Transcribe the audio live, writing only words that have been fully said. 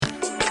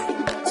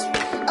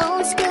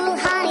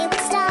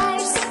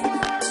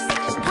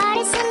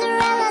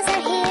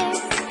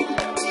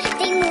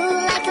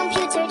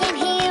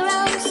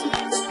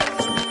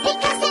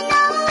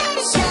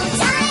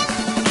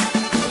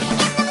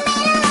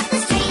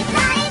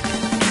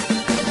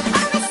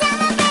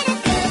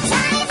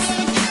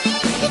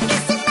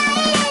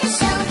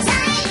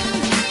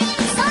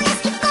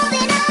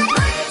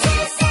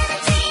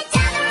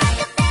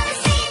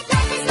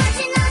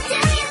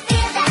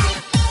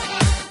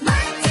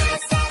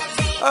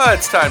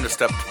It's time to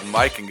step to the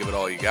mic and give it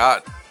all you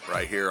got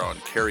right here on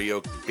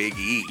Karaoke Big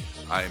E.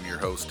 I am your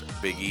host,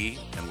 Big E,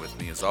 and with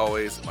me as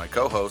always, my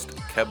co-host,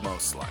 Kebmo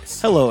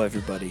Slice. Hello,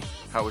 everybody.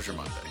 How was your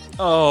Monday?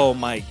 Oh,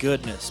 my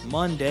goodness.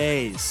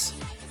 Mondays.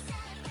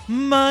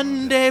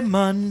 Monday.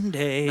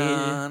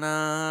 Na,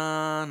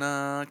 na,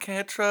 na,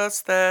 can't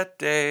trust that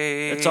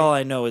day. That's all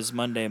I know is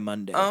Monday.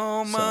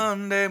 Oh, So.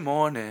 Monday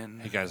morning.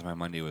 Hey guys, my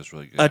Monday was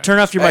really good. Turn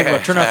off your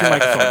microphone. Turn off your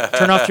microphone.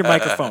 Turn off your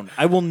microphone.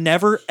 I will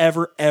never,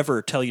 ever,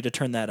 ever tell you to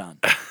turn that on.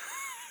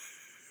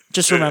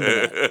 Just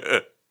remember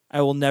that.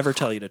 I will never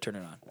tell you to turn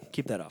it on.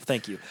 Keep that off.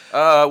 Thank you.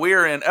 We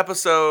are in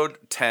episode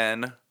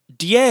 10.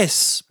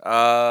 Yes.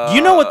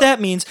 You know what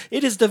that means.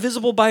 It is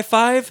divisible by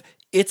 5.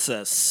 It's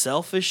a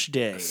selfish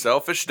day.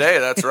 Selfish day,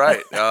 that's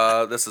right.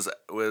 This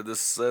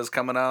is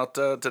coming out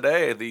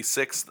today, the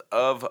 6th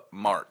of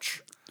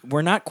March.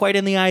 We're not quite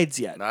in the Ides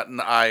yet. Not in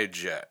the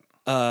Ides yet.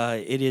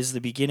 It is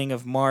the beginning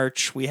of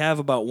March. We have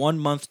about 1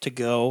 month to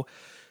go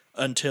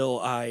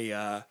until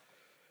I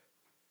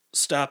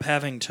stop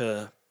having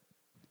to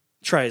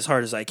try as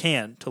hard as I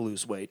can to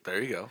lose weight.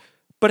 There you go.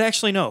 But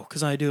actually, no,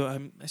 because I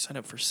signed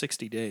up for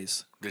 60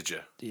 days. Did you?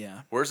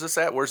 Yeah. Where's this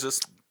at? Where's the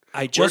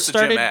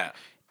started. gym at?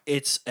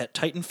 It's at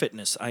Titan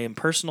Fitness. I am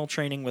personal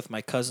training with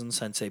my cousin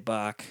Sensei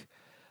Bach.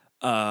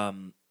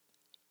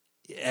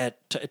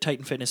 At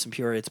Titan Fitness in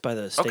Peoria. It's by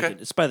the steak. Okay.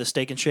 It's by the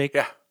Steak and Shake.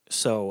 Yeah.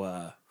 So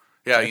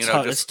Yeah,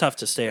 it's tough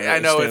to stay. I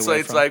know stay away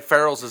it's from. like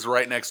Farrell's is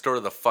right next door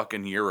to the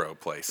fucking Euro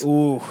place.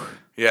 Ooh.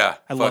 Yeah,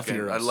 I love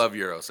Euros. I love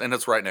Euros, and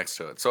it's right next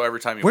to it. So every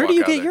time you Where walk do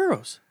you out get there,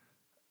 euros?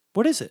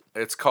 What is it?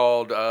 It's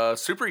called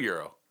Super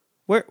Euro.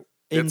 Where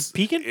in It's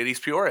Pekin? in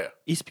East Peoria.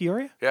 East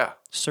Peoria? Yeah,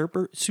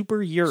 Super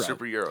Euro.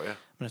 Super Euro. Yeah, I'm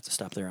gonna have to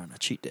stop there on a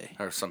cheat day.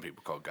 or some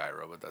people call it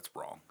gyro, but that's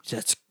wrong.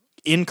 That's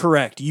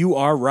incorrect. You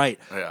are right.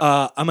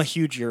 Yeah. I'm a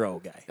huge Euro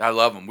guy. I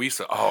love them. We used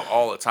to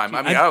all the time.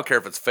 I mean, I don't care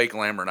if it's fake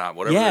lamb or not.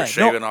 Whatever Yeah, they're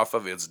shaving off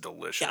of, it's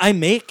delicious. I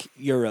make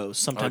Euros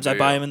sometimes. Oh, I do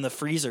buy you? them in the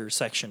freezer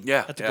section.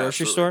 Yeah, at the yeah,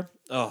 grocery absolutely. store.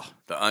 Oh,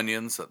 The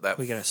onions, that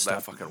we gotta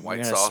stop. fucking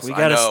white sauce. We I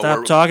gotta know, stop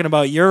we're- talking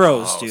about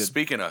Euros, Oh,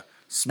 dude. Now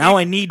Now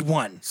I need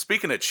one.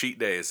 Speaking of cheat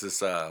days,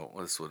 this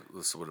would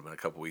have been a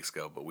couple weeks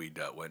ago, but we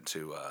went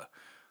to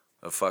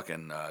a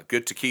fucking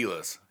good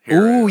tequilas.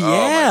 Here. Ooh, Oh yeah.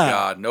 my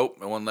god, nope,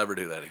 I will never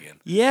do that again.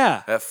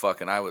 Yeah,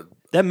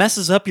 that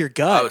messes up your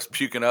gut. I was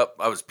puking up.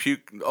 I was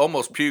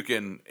almost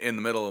puking in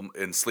the middle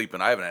and sleeping.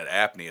 I haven't had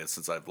apnea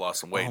since I've lost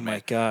some weight. Oh, man.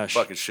 my gosh.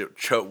 Fucking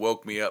shit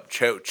woke me up,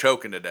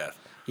 choking to death.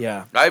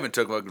 Yeah, I even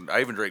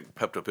drank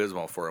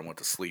Pepto-Bismol before I went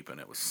to sleep, and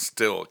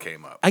it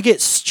came up. I get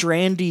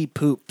strandy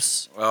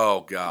poops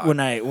Oh god. when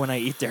I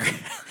eat there.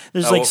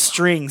 There's Oh, like well,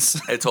 strings.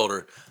 I told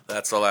her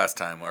that's the last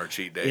time our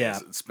cheat day Yeah.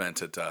 is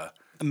spent at A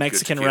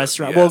Mexican Good Tequila,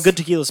 restaurant. yes. Well, Good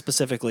Tequila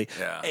specifically.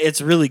 Yeah.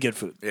 It's really good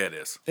food. Yeah, it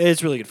is.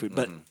 It's really good food,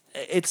 but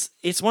Mm-hmm.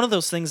 it's one of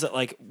those things that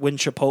like when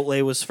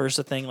Chipotle was first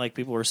a thing, like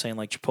people were saying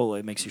like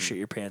Chipotle makes you Mm-hmm. shit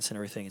your pants and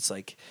everything. It's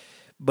like,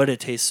 but it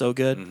tastes so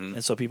good,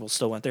 and so people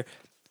still went there.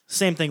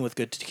 Same thing with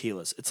Good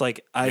Tequilas. It's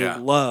like I Yeah.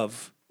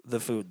 love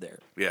the food there.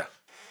 Yeah.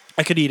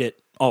 I could eat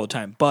it all the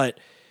time, but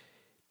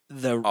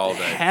the All day.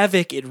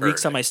 havoc it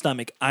wreaks Every on my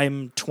stomach.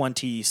 I'm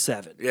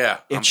 27. Yeah.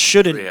 It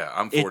shouldn't. Yeah,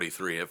 I'm it-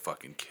 43. It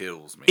fucking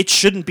kills me. It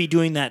shouldn't be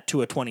doing that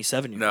to a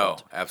 27-year-old. No,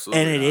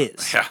 absolutely And it not.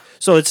 is. Yeah.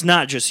 So it's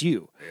not just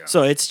you. Yeah.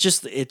 So it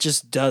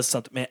just does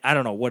something. Man, I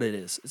don't know what it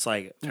is. It's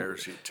like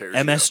Tears you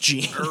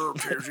MSG. up.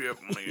 Tears you up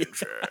on the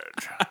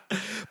inside.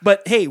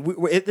 But hey,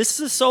 this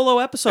is a solo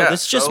episode. Yeah,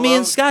 It's just me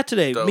and solo, Scott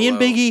today. Me and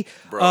solo, Biggie.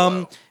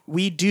 brolo.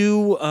 We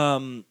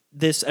do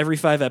this every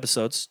 5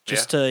 episodes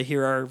just to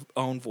hear our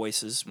own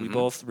voices. We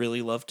both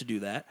really love to do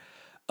that.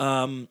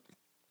 And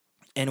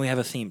we have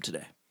a theme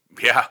today.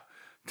 Yeah.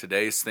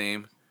 Today's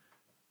theme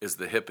is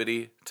the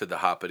hippity to the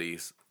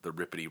hoppities, the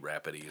rippity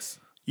rappities.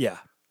 Yeah.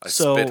 I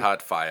So spit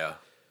hot fire.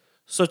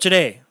 so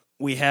today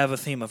we have a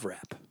theme of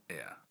rap.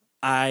 Yeah.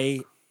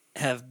 I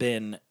have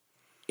been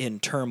in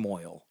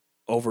turmoil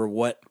over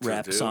what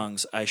rap do.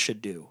 songs I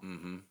should do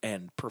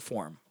and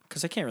perform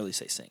because I can't really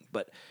say sing.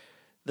 But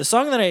the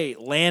song that I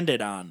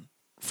landed on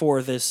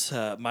for this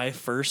my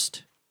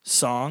first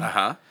song,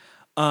 Uh-huh.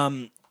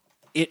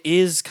 it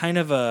is kind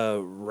of a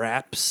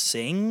rap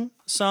sing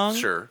song.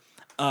 Sure.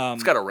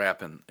 It's got a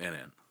rap in it.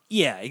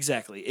 Yeah,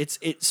 exactly.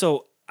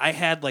 So I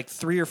had like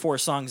 3 or 4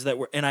 songs that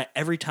were, and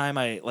every time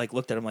I like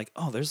looked at them, like,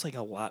 oh, there's like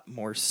a lot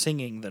more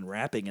singing than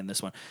rapping in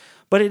this one.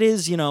 But it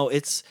is,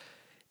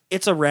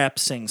 it's a rap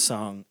sing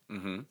song,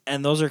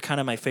 and those are kind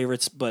of my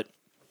favorites. But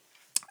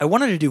I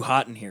wanted to do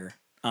Hot in Here,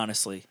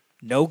 honestly.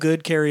 No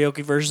good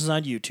karaoke versions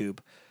on YouTube.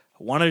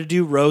 I wanted to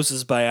do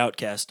Roses by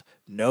Outkast.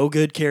 No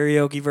good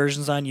karaoke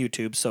versions on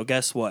YouTube. So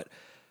guess what?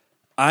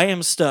 I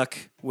am stuck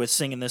with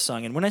singing this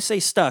song. And when I say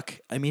stuck,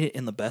 I mean it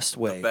in the best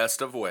way.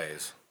 Best of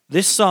ways.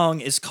 This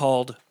song is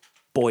called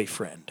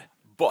Boyfriend.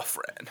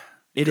 Boyfriend.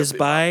 It is Could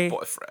be my by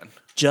boyfriend.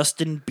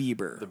 Justin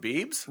Bieber. The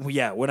Biebs?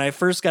 Yeah, when I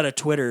first got a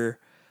Twitter,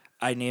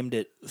 I named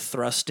it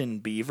Thrustin'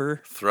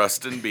 Beaver.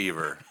 Thrust and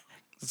Beaver.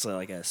 It's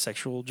like a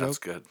sexual joke. That's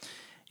good.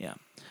 Yeah.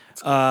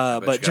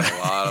 But But you got a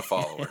lot of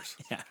followers.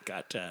 yeah,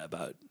 got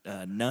about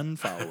none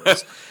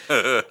followers.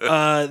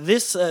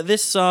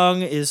 This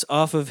song is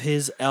off of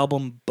his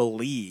album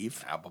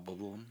Believe.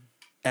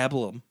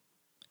 Album.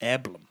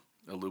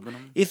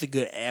 Aluminum. It's a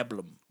good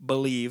album.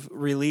 Believe,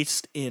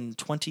 released in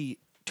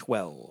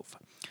 2012.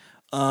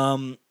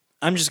 I'm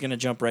just gonna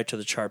jump right to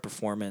the chart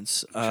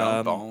performance.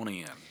 Jump on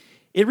in.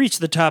 It reached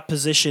the top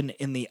position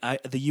in the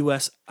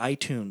U.S.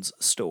 iTunes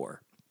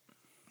store.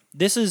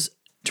 This is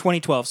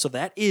 2012, so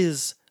that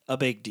is a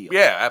big deal.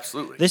 Yeah,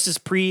 absolutely. This is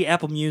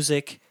pre-Apple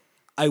Music.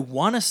 I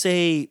want to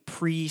say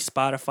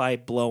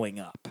pre-Spotify blowing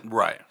up.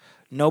 Right.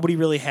 Nobody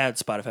really had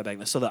Spotify back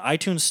then. So the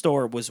iTunes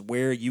store was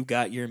where you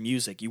got your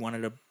music. You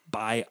wanted to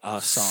buy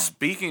a song.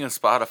 Speaking of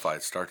Spotify,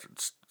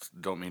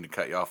 don't mean to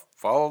cut you off.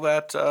 Follow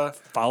that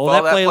Follow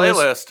that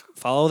playlist.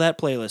 Follow that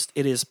playlist.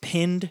 It is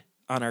pinned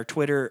on our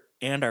Twitter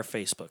and our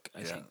Facebook,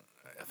 I think.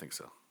 I think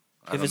so.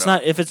 If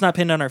it's not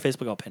pinned on our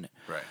Facebook, I'll pin it.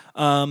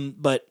 Right.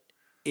 But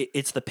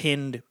it's the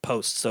pinned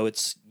post. So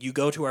it's you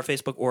go to our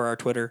Facebook or our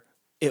Twitter,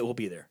 it will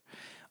be there.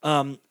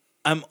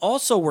 I'm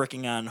also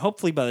working on,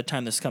 hopefully by the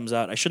time this comes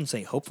out, I shouldn't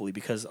say hopefully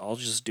because I'll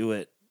just do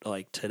it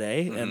like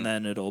today and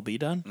then it'll be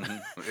done.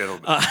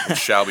 It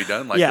shall be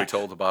done, like we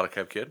told the Bottle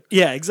Cap Kid.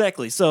 Yeah,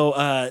 exactly.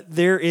 So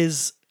there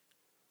is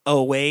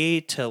a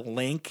way to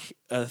link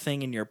a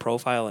thing in your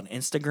profile on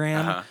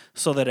Instagram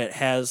so that it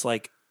has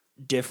like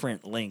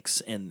different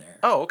links in there.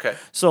 Oh, okay.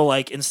 So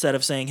like instead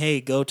of saying,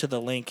 "Hey, go to the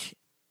link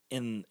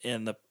in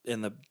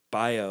the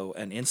bio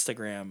and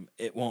Instagram,"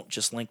 it won't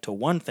just link to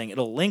one thing.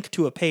 It'll link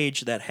to a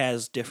page that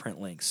has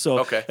different links. So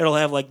it'll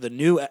have like the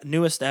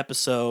newest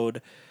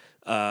episode,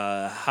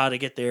 how to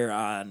get there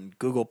on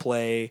Google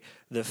Play,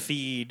 the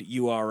feed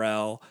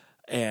URL,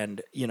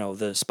 and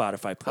the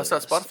Spotify playlist. How's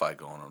that Spotify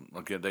going on?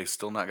 Okay, they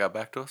still not got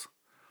back to us?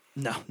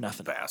 No,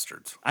 nothing.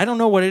 Bastards. I don't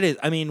know what it is.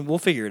 I mean, we'll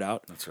figure it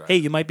out. That's right. Hey,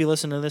 you might be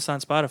listening to this on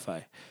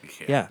Spotify.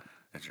 Yeah.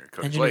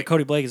 Engineer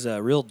Cody Blake is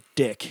a real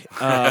dick.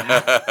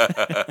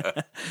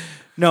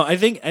 No, I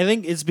think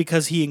it's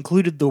because he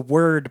included the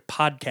word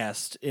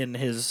podcast in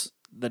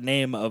the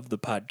name of the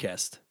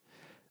podcast.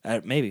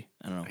 Maybe,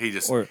 I don't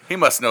know. He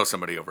must know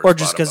somebody over. Or at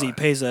just because Spotify. he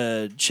pays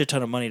a shit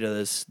ton of money to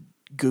this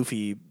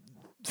goofy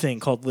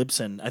thing called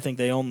Libsyn. I think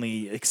they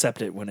only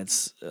accept it when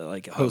it's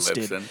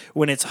hosted. Libsyn.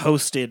 When it's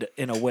hosted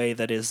in a way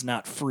that is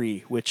not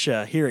free. Which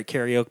here at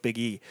Karaoke Big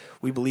E,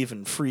 we believe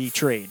in free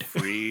trade.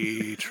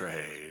 Free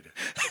trade.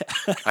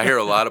 I hear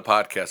a lot of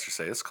podcasters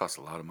say this costs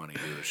a lot of money to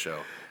do the show.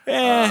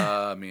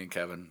 Me and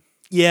Kevin.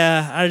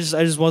 Yeah, I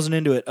just wasn't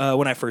into it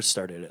when I first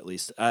started. At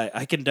least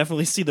I can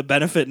definitely see the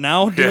benefit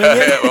now doing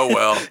it. Oh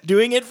well,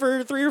 doing it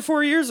for 3 or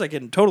 4 years, I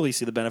can totally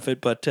see the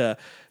benefit. But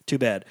too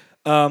bad.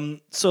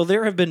 So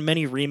there have been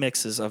many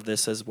remixes of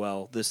this as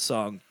well. This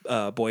song,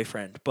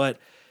 "Boyfriend," but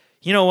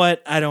you know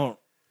what? I don't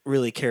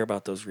really care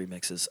about those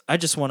remixes. I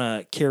just want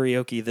to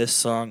karaoke this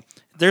song.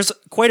 There's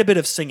quite a bit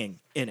of singing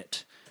in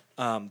it.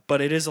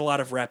 But it is a lot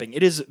of rapping.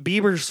 It is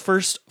Bieber's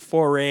first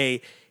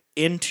foray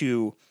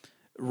into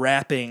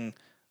rapping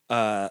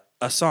a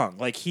song.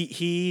 Like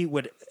he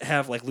would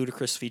have like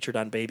Ludacris featured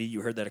on "Baby."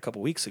 You heard that a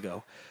couple weeks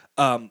ago.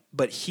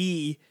 But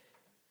he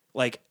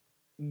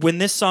when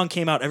this song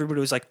came out, everybody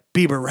was like,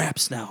 "Bieber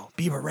raps now.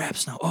 Bieber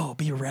raps now. Oh,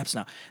 Bieber raps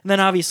now." And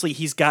then obviously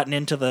he's gotten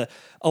into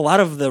a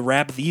lot of the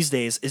rap these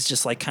days is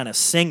just like kind of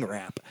sing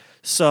rap.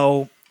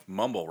 So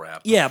mumble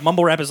rap. Yeah,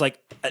 mumble rap is like,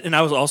 and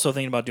I was also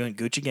thinking about doing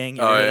Gucci Gang.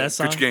 You remember that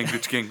song? Gucci Gang,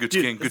 Gucci Gang,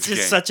 Gucci Gang, Gucci Gang. It's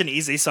just such an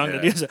easy song to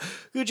do. So,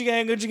 Gucci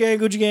Gang, Gucci Gang,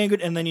 Gucci Gang,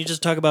 and then you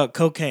just talk about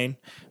cocaine.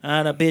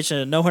 And a bitch,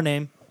 and know her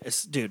name.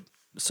 It's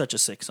such a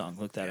sick song.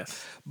 Look that up.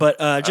 But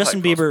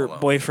Justin Bieber,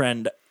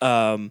 "Boyfriend,"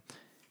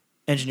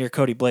 Engineer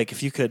Cody Blake,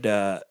 if you could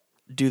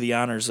do the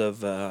honors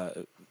of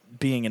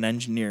being an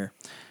engineer,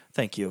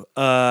 thank you.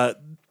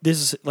 This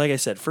is, like I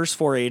said, first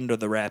foray into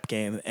the rap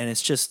game, and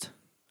it's just...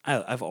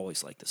 I've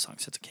always liked this song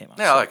since it came out.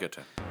 Yeah, I like it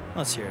too.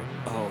 Let's hear it.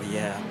 Oh,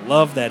 yeah.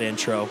 Love that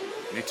intro.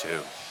 Me too.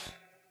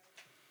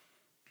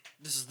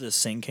 This is the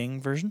Sing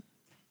King version.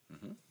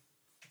 Mm-hmm.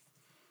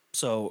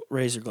 So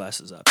raise your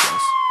glasses up,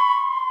 guys.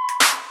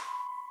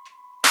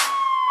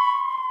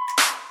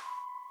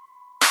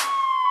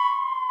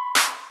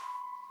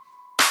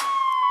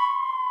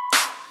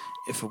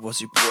 If it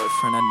was your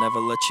boyfriend, I'd never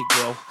let you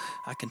go.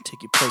 I can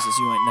take you places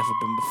you ain't never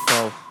been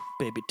before.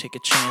 Baby, take a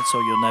chance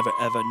or you'll never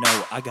ever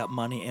know. I got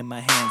money in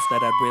my hands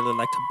that I'd really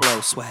like to blow.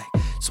 Swag,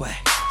 swag,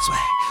 swag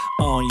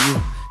on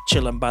you.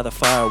 Chilling by the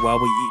fire while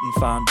we eating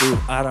fondue.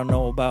 I don't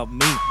know about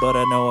me, but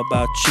I know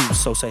about you.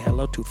 So say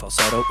hello to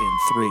falsetto in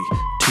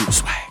 3, 2,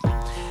 swag.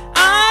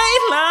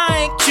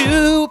 I like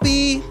to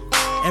be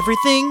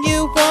everything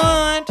you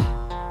want.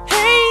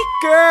 Hey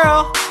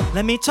girl,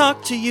 let me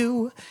talk to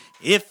you.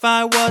 If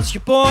I was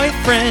your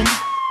boyfriend,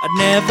 I'd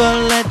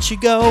never let you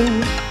go.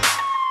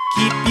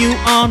 Keep you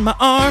on my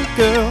arm,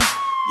 girl.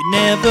 You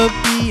never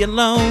be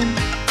alone.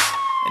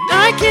 And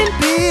I can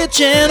be a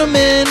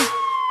gentleman,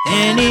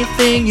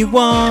 anything you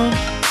want.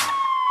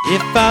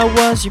 If I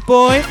was your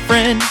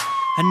boyfriend,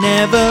 I'd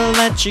never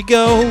let you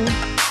go.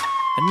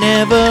 I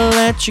never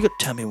let you go.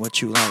 Tell me what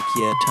you like,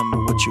 yeah, tell me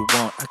what you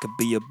want. I could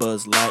be a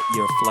Buzz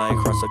Lightyear, fly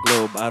across the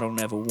globe. I don't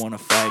ever wanna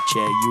fight,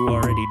 yeah, you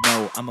already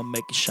know. I'ma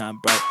make it shine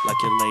bright like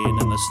you're laying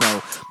in the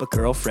snow. But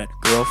girlfriend,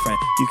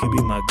 you could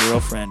be my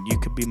girlfriend. You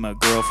could be my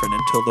girlfriend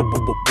until the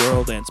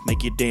world ends.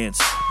 Make you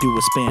dance, do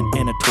a spin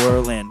and a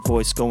twirl, and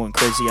voice going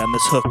crazy on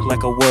this hook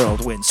like a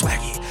whirlwind.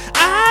 Swaggy,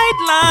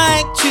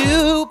 I'd like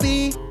to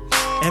be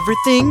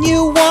everything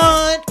you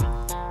want.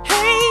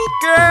 Hey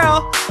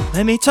girl,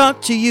 let me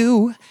talk to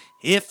you.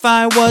 If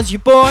I was your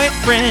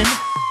boyfriend,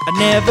 I'd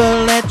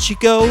never let you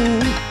go.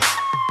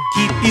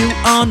 Keep you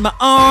on my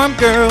arm,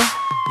 girl.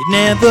 You'd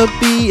never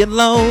be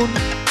alone.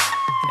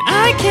 And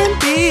I can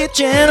be a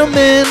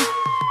gentleman,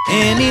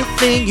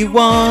 anything you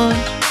want.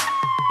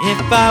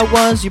 If I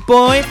was your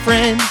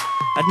boyfriend,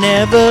 I'd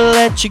never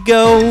let you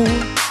go.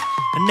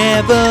 I'd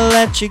never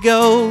let you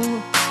go.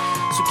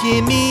 So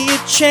give me a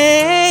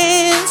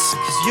chance,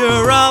 'cause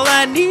you're all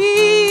I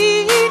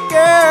need,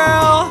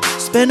 girl.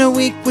 Spend a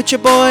week with your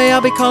boy,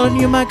 I'll be calling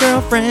you my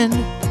girlfriend.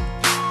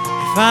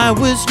 If I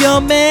was your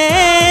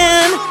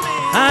man,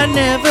 I'd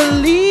never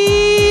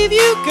leave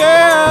you,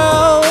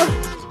 girl.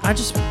 I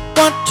just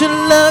want to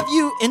love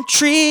you and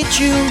treat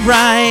you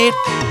right.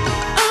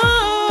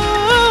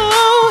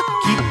 Oh,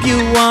 keep you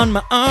on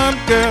my arm,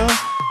 girl.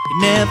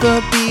 You'll never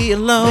be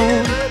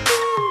alone.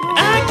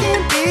 I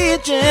can be a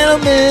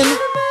gentleman,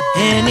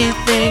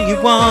 anything you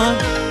want.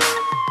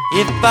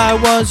 If I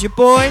was your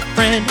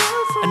boyfriend,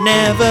 I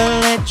never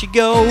let you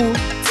go,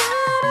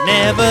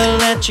 never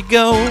let you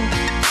go.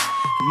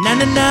 Na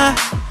na na,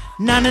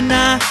 na na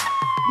na,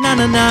 na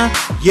na na,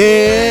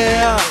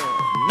 yeah.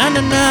 Na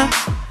na na,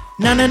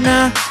 na na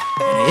na.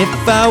 And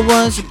if I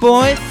was your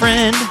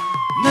boyfriend,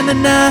 na na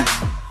na,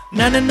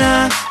 na na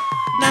na,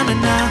 na na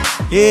na,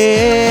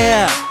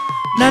 yeah.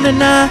 Na na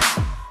na,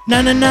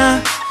 na na na.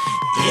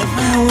 If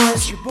I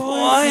was your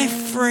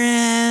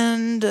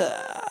boyfriend.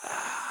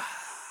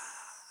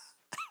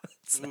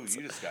 Ooh,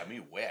 you just got me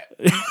wet.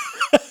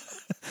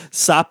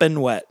 Soppin'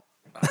 Wet.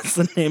 That's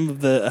the name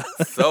of the.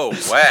 So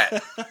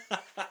wet.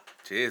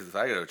 Jesus,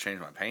 I gotta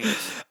change my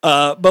pants.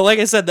 But like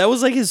I said, that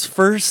was like his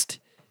first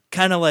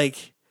kind of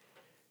like.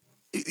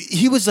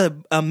 He was a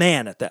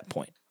man at that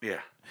point.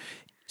 Yeah.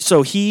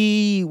 So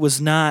he was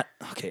not.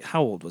 Okay,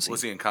 how old was he?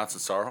 Was he in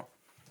Constant Sorrow?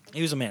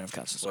 He was a man of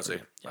constant sorrow. Was he?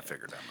 Yeah. I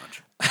figured that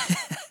much.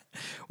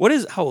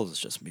 How old is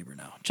Justin Bieber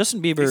now?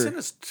 Justin Bieber.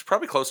 He's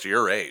probably close to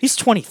your age. He's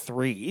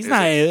 23. He's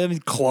not I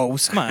mean,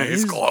 close. Come on.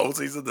 He's close.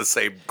 He's in the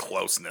same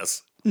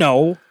closeness.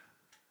 No.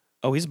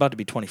 Oh, he's about to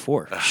be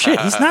 24. Shit,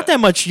 he's not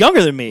that much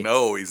younger than me.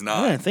 No, he's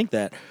not. I didn't think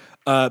that.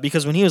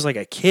 Because when he was like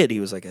a kid,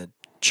 he was like a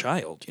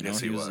child. You know,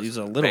 Yes, he was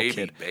a little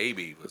kid.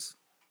 Baby was.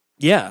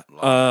 Yeah.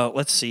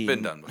 Let's see.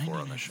 Been done before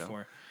on the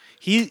show.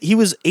 He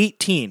was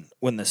 18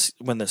 when this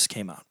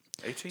came out.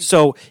 18.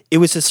 So it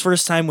was his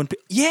first time when.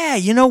 Yeah,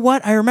 you know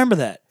what? I remember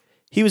that.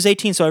 He was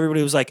 18, so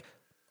everybody was like,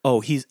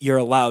 "Oh, you're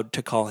allowed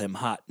to call him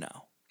hot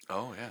now."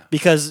 Oh yeah.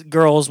 Because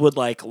girls would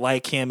like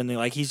him, and they're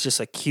like, he's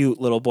just a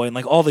cute little boy, and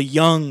like all the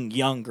young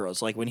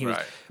girls, like when he was.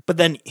 Right. But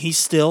then he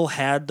still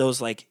had those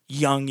like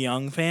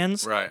young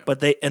fans, Right.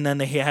 But he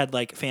had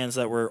like fans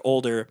that were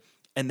older,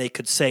 and they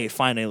could say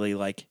finally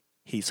like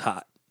he's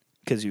hot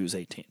because he was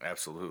 18.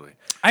 Absolutely.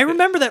 I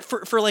remember that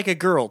for like a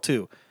girl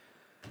too.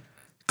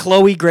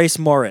 Chloe Grace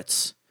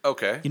Moritz,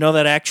 Okay. you know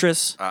that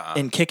actress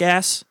in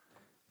Kick-Ass,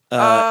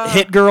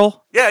 Hit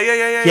Girl. Yeah.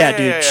 Yeah,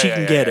 dude, she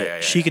can get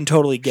it. She can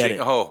totally get it.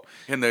 Oh,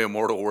 in the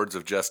immortal words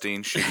of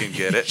Justine, she can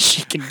get it.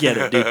 She can get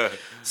it, dude.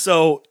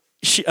 So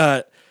she,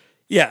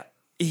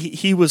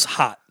 he was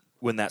hot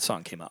when that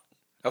song came out.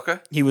 Okay.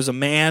 He was a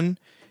man.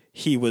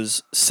 He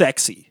was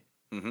sexy.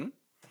 Mm-hmm.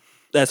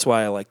 That's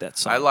why I like that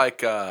song. I like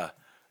the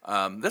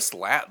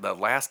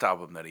last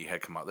album that he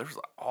had come out. There was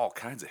all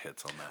kinds of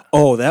hits on that.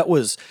 Oh, that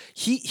was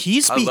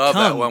he's I become. love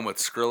that one with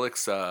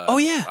Skrillex. Oh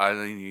yeah. I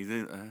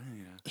need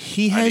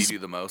He you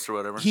the most or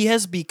whatever. He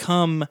has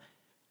become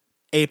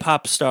a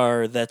pop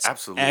star that's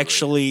Absolutely.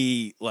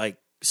 actually like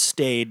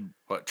stayed.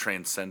 What,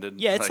 transcended?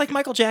 Yeah, it's like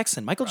Michael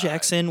Jackson. Michael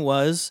Jackson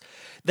was.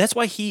 That's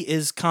why he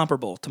is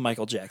comparable to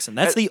Michael Jackson.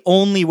 That's the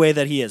only way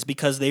that he is,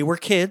 because they were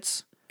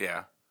kids.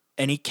 Yeah.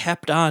 And he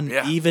kept on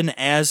even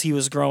as he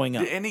was growing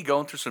up. Isn't he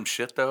going through some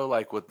shit though,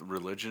 like with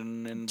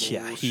religion and bullshit?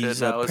 Yeah,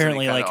 he's now?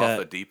 apparently Isn't he like kinda off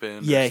a the deep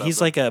end. Yeah, or he's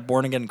something? like a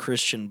born again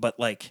Christian, but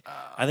like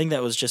I think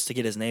that was just to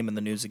get his name in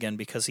the news again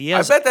because he I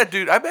has. bet that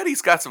dude. I bet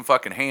he's got some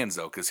fucking hands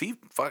though, because he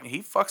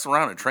fucks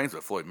around and trains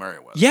with Floyd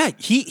Mayweather. Yeah,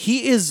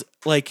 he is.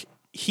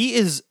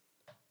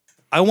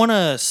 I want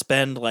to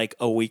spend like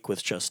a week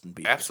with Justin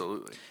Bieber.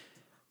 Absolutely.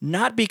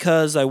 Not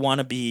because I want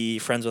to be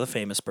friends with a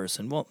famous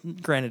person. Well,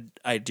 granted,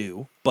 I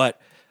do,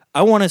 but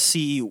I want to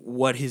see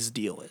what his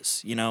deal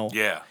is. You know.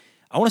 Yeah.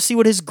 I want to see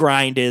what his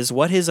grind is,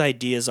 what his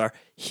ideas are.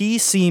 He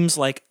seems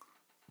like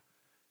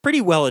pretty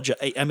well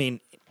adjusted. I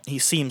mean, he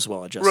seems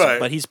well adjusted, Right.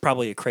 but he's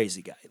probably a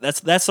crazy guy.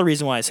 That's the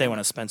reason why I say I want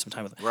to spend some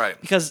time with him. Right.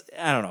 Because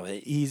I don't know,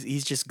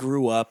 he's just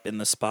grew up in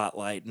the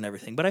spotlight and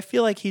everything. But I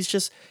feel like he's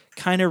just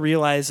kind of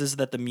realizes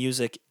that the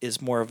music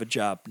is more of a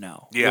job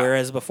now. Yeah.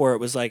 Whereas before it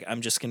was like,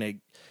 I'm just gonna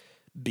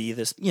be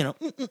this, Yeah.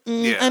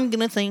 I'm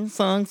gonna sing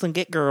songs and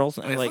get girls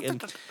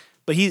and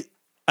but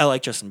I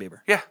like Justin Bieber.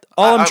 Yeah.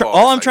 All I'm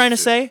liked trying to him,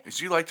 say too.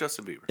 Is you like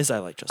Justin Bieber? is I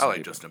like Justin. I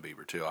like Bieber. Justin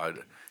Bieber too.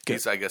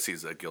 I guess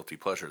he's a guilty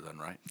pleasure then,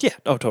 right? Yeah.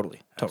 Oh,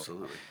 totally.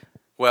 Absolutely.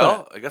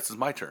 Well, I guess it's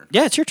my turn.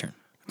 Yeah, it's your turn.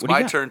 It's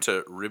my turn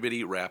to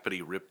ribbity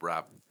rappity rip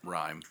rap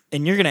rhyme.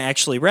 And you're gonna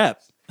actually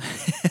rap.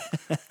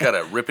 Got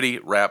a rippity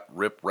rap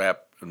rip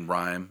rap and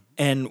rhyme.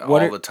 And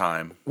all the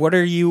time. What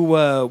are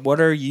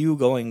you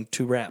going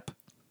to rap?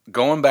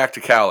 Going Back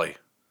to Cali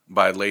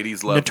by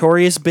Ladies Love.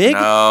 Notorious Big?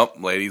 No,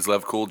 Ladies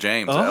Love Cool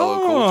James. LL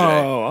Cool J.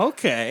 Oh,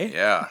 okay.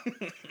 Yeah.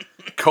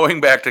 Going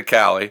Back to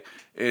Cali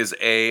is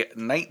a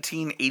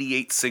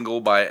 1988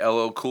 single by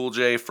LL Cool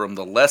J from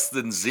the Less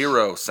Than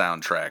Zero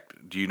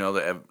soundtrack. Do you know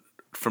that?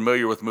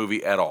 Familiar with the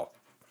movie at all?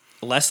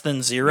 Less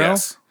Than Zero?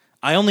 Yes.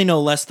 I only know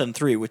Less Than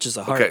 3, which is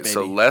a heart baby.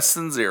 So Less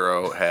Than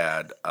Zero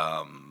had,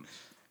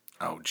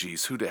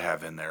 who'd it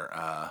have in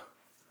there?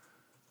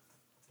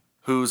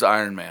 Who's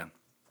Iron Man?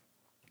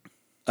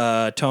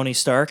 Tony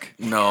Stark.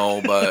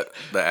 No, but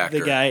the actor.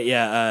 The guy,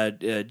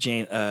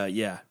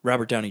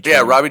 Robert Downey Jr.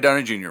 Yeah, Robbie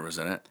Downey Jr. was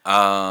in it.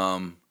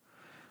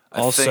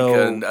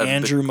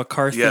 Andrew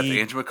McCarthy. Yeah,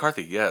 Andrew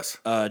McCarthy, yes.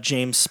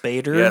 James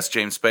Spader. Yes,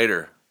 James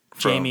Spader.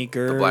 From Jamie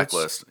Gertz. The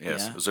Blacklist.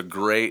 Yes, Yeah. It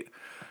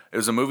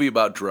was a movie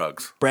about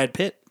drugs. Brad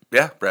Pitt.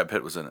 Yeah, Brad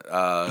Pitt was in it.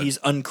 He's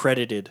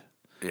uncredited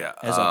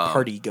as a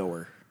party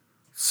goer.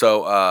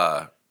 So,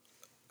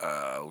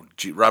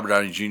 Robert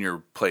Downey Jr.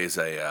 plays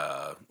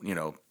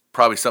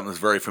probably something that's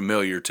very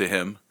familiar to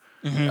him.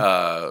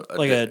 Mm-hmm.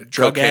 Like a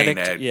drug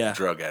addict? Yeah.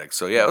 Drug addict.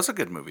 So, yeah, it was a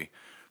good movie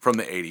from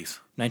the 80s.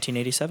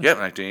 1987? Yeah,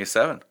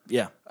 1987.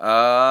 Yeah.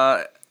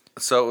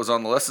 So it was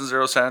on the Less Than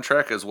Zero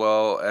soundtrack as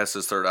well as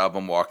his third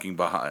album,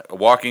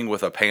 Walking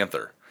with a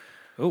Panther.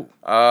 Oh.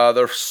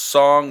 The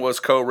song was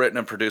co-written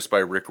and produced by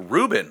Rick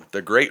Rubin,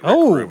 the great Rick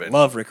Rubin.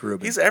 Love Rick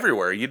Rubin. He's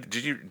everywhere.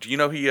 Do you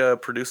know he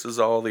produces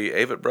all the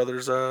Avett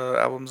Brothers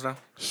albums now?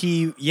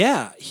 He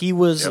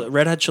was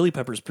Red Hot Chili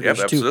Peppers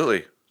producer too.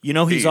 Absolutely. You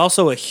know, he's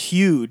also a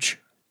huge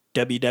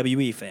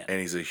WWE fan.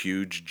 And he's a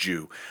huge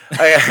Jew.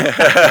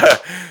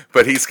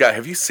 But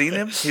have you seen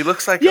him? He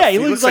looks like he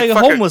looks like a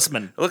homeless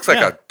man. Looks like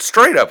a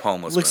straight up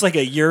homeless man. Looks like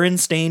a urine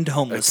stained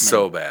homeless It's man.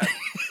 so bad.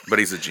 But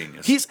he's a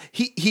genius.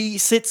 He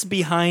sits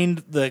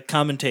behind the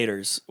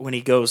commentators when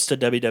he goes to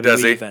WWE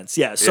Does he? events.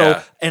 Yeah.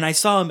 So and I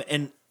saw him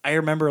and I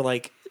remember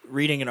like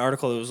reading an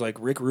article that was like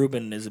Rick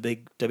Rubin is a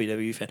big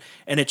WWE fan,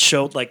 and it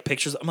showed like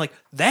pictures. I'm like,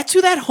 that's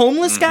who that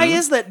homeless guy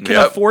is that can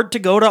afford to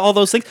go to all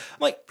those things. I'm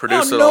like,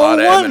 produced no a lot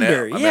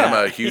wonder. of Eminem. I'm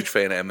not a huge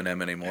fan of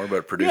Eminem anymore,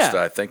 but produced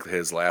I think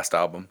his last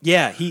album.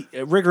 Yeah,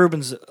 Rick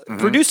Rubin's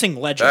producing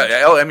legend.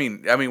 I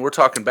mean, we're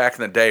talking back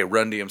in the day.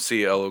 Run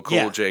DMC, LL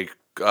Cool J,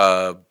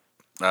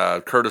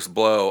 Curtis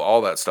Blow, all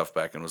that stuff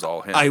back in was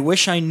all him. I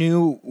wish I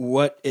knew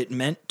what it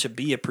meant to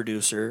be a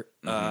producer,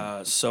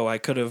 so I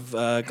could have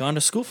gone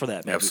to school for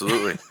that. Maybe.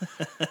 Absolutely.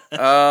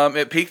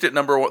 It peaked at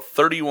number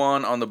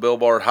 31 on the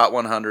Billboard Hot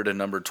 100 and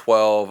number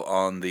 12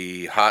 on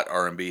the Hot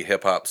R&B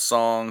Hip Hop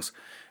Songs,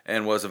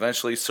 and was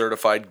eventually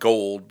certified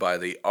gold by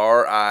the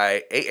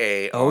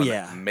RIAA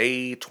on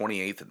May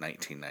 28th,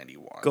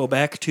 1991. Go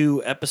back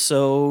to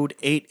episode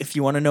 8 if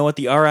you want to know what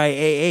the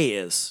RIAA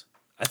is.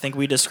 I think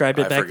we described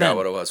it back then. I forgot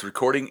what it was.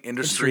 Recording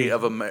Industry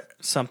of America.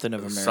 Something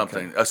of America.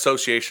 Something.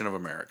 Association of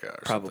America. Or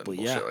probably,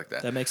 something like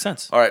that. That makes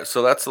sense. All right,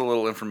 so that's a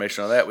little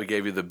information on that. We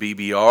gave you the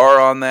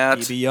BBR on that.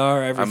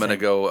 BBR, everything. I'm going to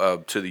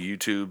go to the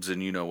YouTubes,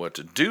 and you know what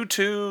to do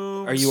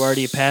to. Are you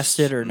already past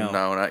it or no?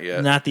 No, not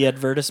yet. Not the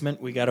advertisement?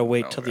 We got to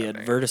wait till the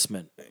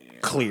advertisement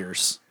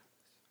clears.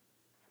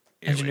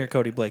 Engineer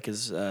Cody Blake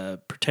is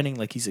pretending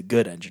like he's a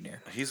good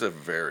engineer. He's a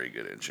very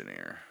good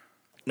engineer.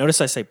 Notice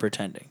I say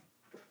pretending.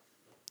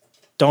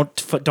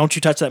 Don't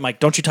you touch that mic?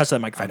 Don't you touch that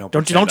microphone?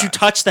 Don't you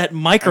touch that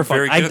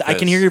microphone? I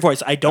can hear your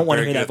voice. I don't want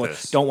to hear that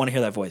voice. Don't want to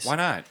hear that voice. Why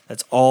not?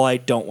 That's all I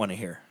don't want to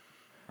hear.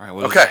 All right.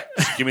 Well, okay.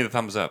 Just give me the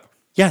thumbs up.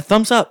 Yeah,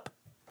 thumbs up.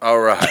 All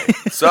right.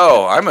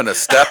 So I'm going to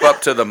step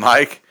up to the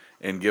mic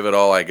and give it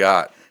all I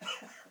got.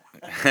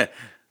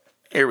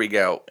 Here we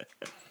go.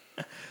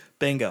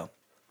 Bingo.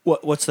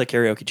 What's the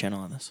karaoke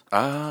channel on this?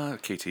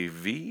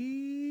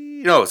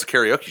 KTV. No, it's a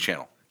karaoke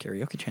channel.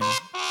 Karaoke channel.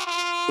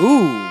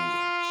 Ooh.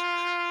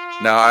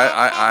 Now,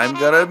 I'm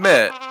going to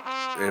admit,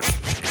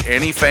 if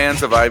any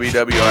fans of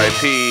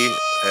IBWIP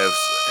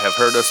have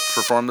heard us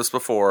perform this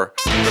before,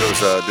 but it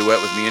was a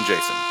duet with me and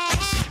Jason.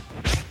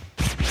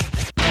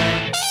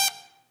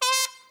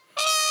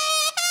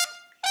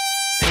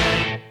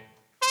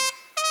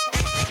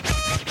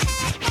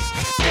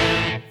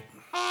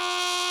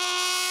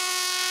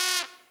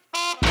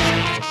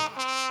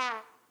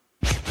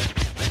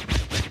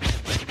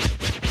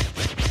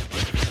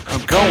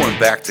 I'm going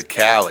back to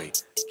Cali.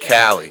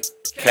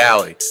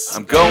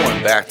 I'm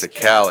going back to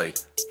Cali.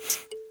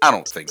 I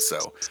don't think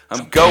so.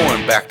 I'm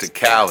going back to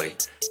Cali.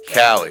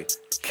 I'm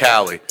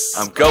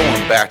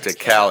going back to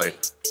Cali.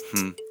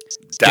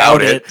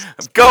 Doubt it.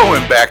 I'm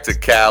going back to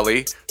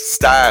Cali.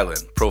 Styling,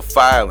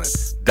 profiling,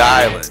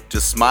 dialing,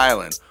 just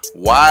smiling,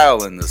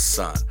 while in the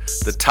sun.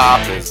 The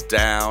top is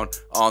down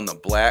on the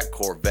black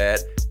Corvette,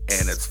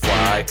 and it's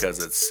fly 'cause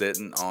it's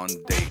sitting on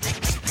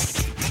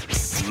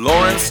dates.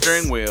 Lauren's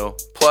steering wheel,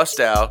 plushed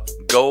out,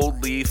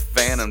 gold leaf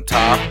phantom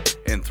top,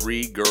 and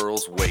 3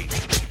 girls wait.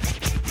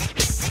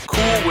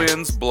 Cool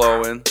winds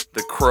blowing,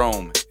 the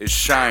chrome is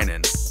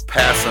shining,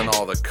 passing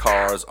all the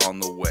cars on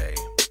the way.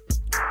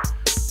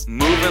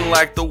 Moving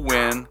like the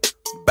wind,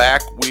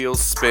 back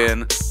wheels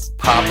spin,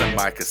 popping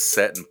my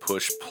cassette and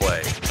push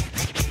play.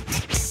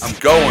 I'm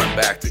going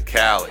back to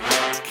Cali,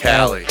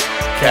 Cali,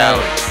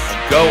 Cali.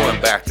 I'm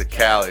going back to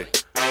Cali.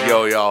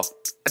 Yo, y'all,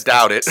 I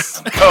doubt it.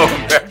 I'm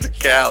going back to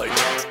Cali,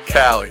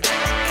 Cali,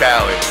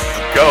 Cali.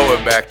 I'm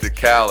going back to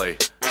Cali.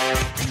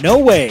 No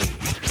way.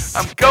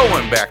 I'm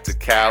going back to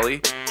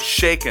Cali,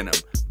 shaking them,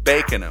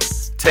 baking them,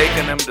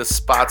 taking them to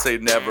spots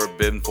they've never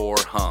been for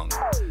hung.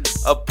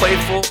 A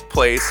playful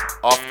place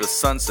off the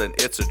Sunset,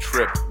 it's a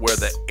trip where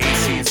the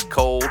AC's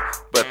cold,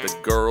 but the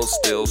girls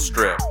still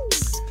strip.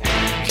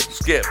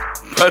 Skip,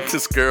 but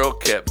this girl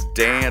kept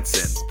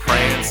dancing,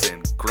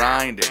 prancing,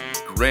 grinding,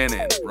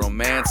 grinning,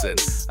 romancing.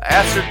 I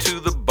asked her to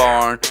the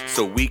barn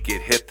so we could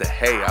hit the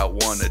hay. I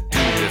wanna do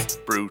this,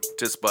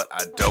 Brutus, but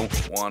I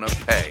don't wanna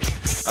pay.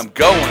 I'm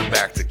going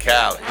back to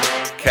Cali,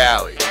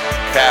 Cali,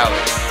 Cali.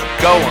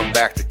 I'm going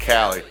back to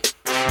Cali.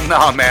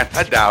 Nah, man,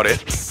 I doubt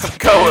it. I'm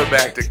going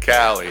back to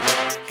Cali,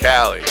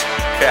 Cali,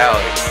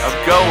 Cali.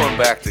 I'm going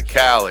back to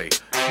Cali.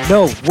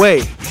 No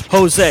way.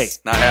 Jose.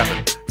 Not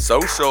happening.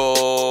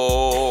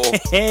 Social.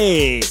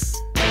 Hey.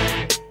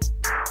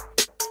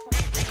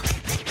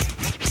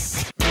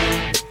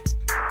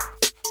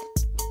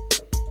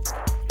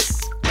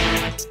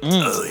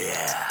 Oh,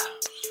 yeah.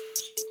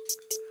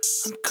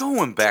 I'm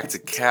going back to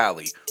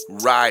Cali,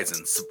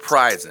 rising,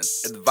 surprising,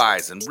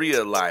 advising,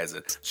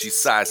 realizing she's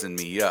sizing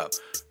me up.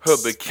 Her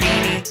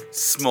bikini,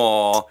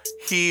 small,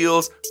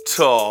 heels,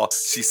 tall.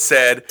 She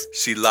said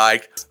she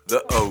liked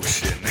the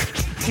ocean.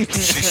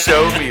 She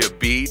showed me a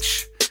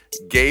beach,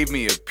 gave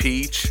me a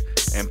peach,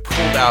 and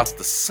pulled out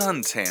the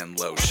suntan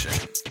lotion.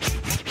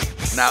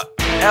 Now,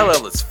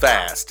 LL is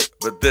fast,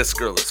 but this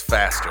girl is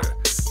faster.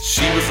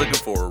 She was looking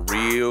for a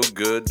real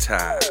good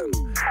time.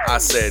 I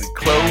said,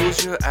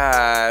 close your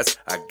eyes,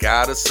 I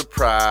got a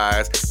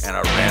surprise, and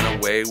I ran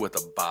away with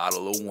a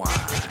bottle of wine.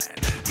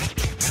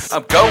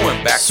 I'm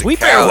going back Sweet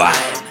to Cali, beer wine.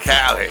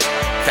 Cali,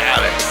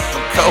 Cali.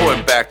 I'm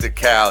going back to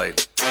Cali.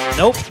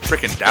 Nope.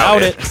 Freaking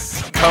doubt it.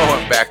 it. I'm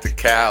going back to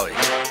Cali,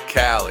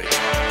 Cali,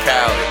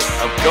 Cali.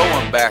 I'm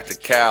going back to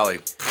Cali.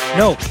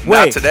 No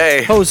way. Not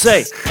today.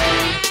 Jose.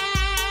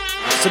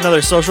 It's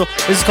another social.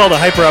 This is called a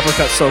hyper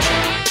uppercut social.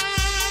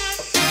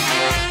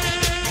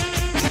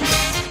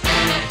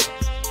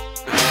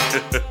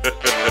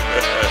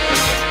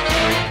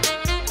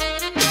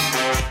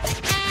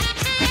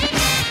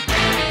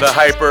 The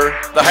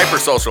hyper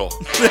social.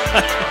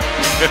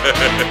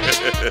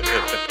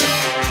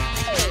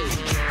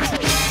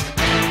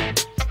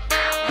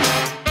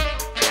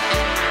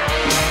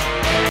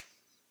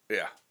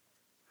 Yeah.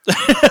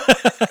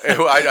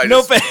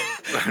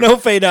 No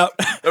fade out.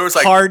 There was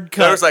like hard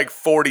cut. There was like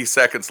 40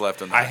 seconds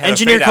left in I that. had a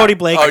Engineer fade Cody out.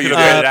 Blake. Oh, you did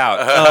it out.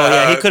 Oh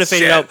yeah, he could have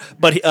faded Shit. out,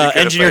 but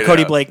Engineer faded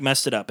Cody out. Blake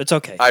messed it up. It's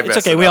okay. I It's messed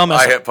okay. it We up. all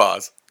messed I it hit up.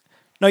 pause.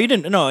 No, you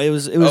didn't. No, it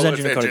was Oh, it's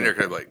Engineer Cody Engineer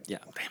Blake. Cody Blake. Yeah.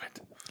 Damn it.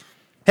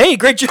 Hey,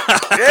 great job.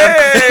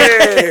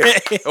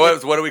 Yay!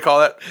 What do we call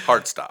that?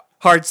 Hard stop.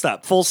 Hard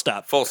stop. Full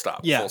stop. Full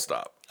stop. Yeah. Full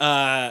stop.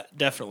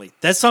 Definitely.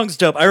 That song's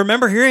dope. I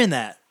remember hearing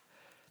that.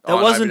 That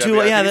On wasn't too.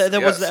 Yeah,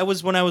 IBWIPs? that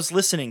was when I was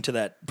listening to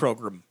that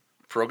program.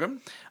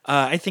 Program?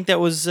 I think that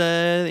was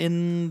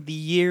in the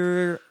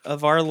year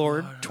of our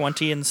Lord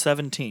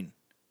 2017.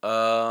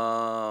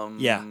 Yeah.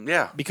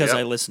 Yeah. Because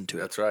I listened to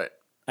it. That's right.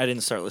 I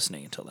didn't start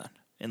listening until then,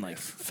 in like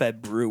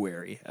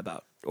February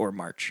or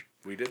March.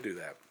 We did do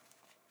that.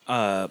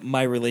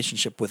 My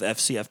relationship with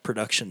FCF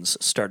Productions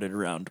started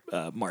around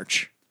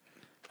March,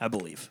 I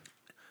believe.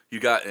 You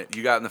got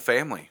in the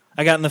family.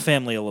 I got in the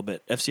family a little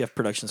bit. FCF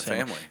Productions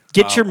Family.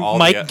 Get your all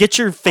mic. the- Get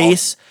your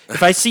face.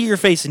 If I see your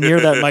face near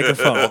that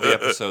microphone, All the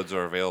episodes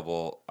are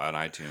available on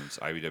iTunes.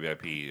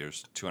 IBWIP.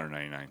 There's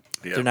 $299.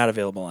 Yeah. they're not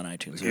available on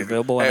iTunes. They're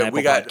available on Hey, Apple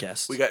we got,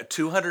 Podcasts. We got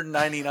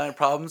 299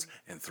 problems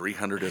and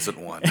 300 isn't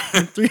one.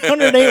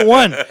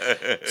 381.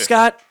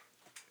 Scott,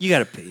 you got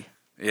to pee.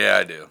 Yeah,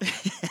 I do.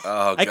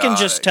 Oh, I can God,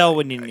 just tell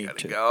when you I need gotta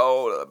to.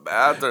 go to the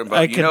bathroom.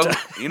 I But can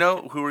you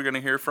know who we're gonna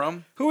hear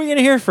from? Who are we going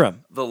to hear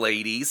from? The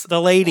ladies.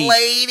 The lady.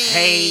 Ladies.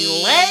 Hey,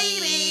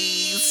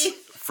 ladies.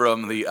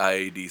 From the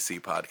IADC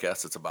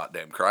podcast. It's about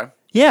damn crime.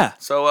 Yeah.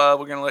 So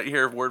we're gonna let you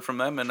hear a word from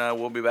them, and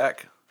we'll be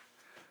back.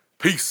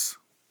 Peace.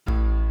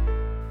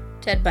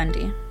 Ted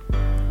Bundy,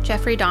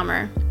 Jeffrey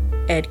Dahmer,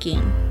 Ed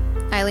Gein,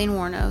 Eileen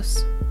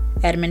Wuornos.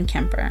 Edmund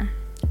Kemper.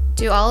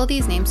 Do all of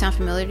these names sound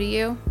familiar to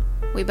you?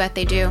 We bet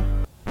they do.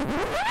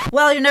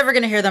 Well, you're never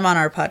going to hear them on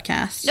our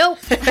podcast. Nope.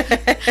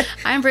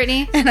 I'm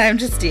Brittany, And I'm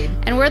Justine.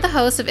 and we're the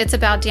hosts of It's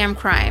About Damn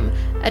Crime,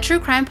 a true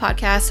crime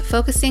podcast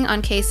focusing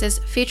on cases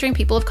featuring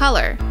people of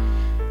color.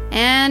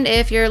 And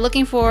if you're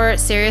looking for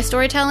serious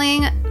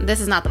storytelling, this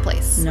is not the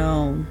place.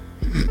 No.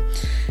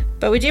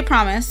 But we do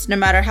promise, no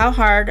matter how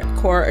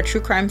hardcore a true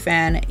crime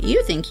fan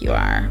you think you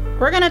are,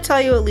 we're going to tell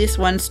you at least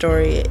one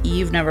story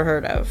you've never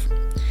heard of.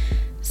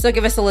 So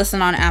give us a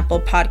listen on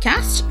Apple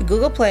Podcasts,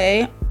 Google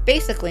Play,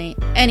 basically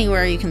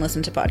anywhere you can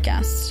listen to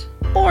podcasts.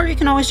 Or you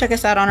can always check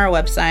us out on our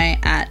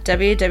website at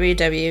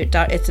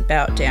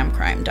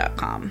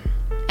www.itsaboutdamncrime.com.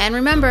 And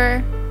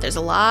remember, there's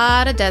a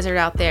lot of desert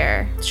out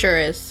there. Sure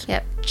is.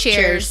 Yep.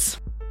 Cheers.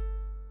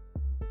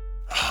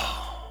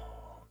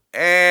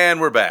 And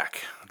we're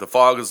back. The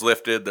fog is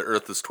lifted. The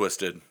earth is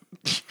twisted.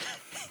 Is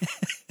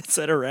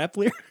that a rap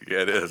lyric? Yeah,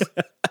 it is.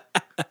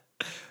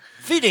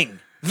 Fitting.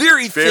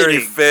 Very Very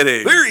fitting.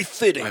 fitting. Very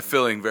fitting. I'm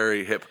feeling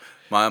very hip.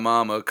 My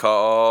mama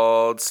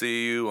called,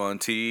 see you on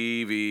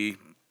TV.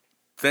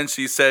 Then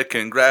she said,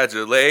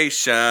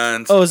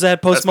 congratulations. Oh, is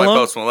that Post That's Malone? my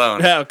Post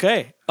Malone. Yeah,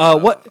 okay.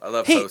 What? I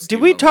love hey, Post did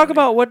Steve we talk Malone.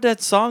 about what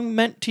that song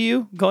meant to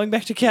you going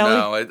back to Cali?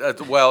 No,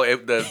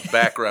 the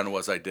background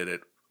was I did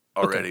it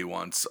already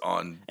once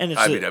on and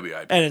it's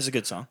IBWIP. and it's a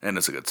good song. And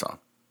it's a good song.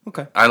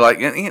 Okay. I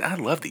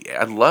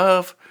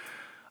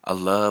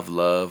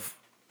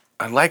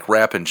like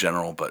rap in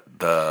general, but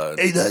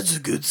Hey, that's a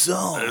good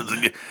song.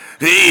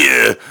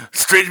 hey,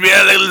 stretch me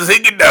out like a little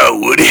singing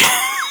dog, Woody.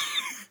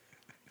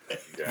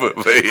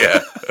 but yeah,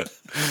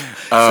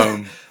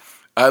 I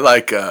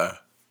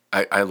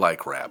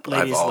like rap.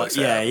 Ladies I've always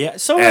yeah, have. yeah.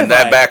 So And have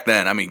that I. back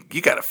then, I mean,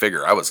 you got to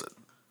figure I was a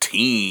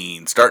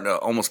teen, starting to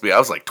almost be. I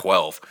was like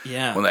 12.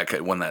 Yeah.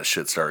 When that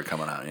shit started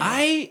coming out. You know?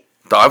 I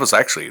I was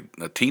actually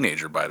a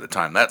teenager by the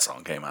time that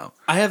song came out.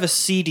 have a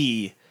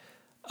CD,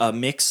 a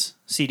mix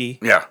CD.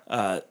 Yeah,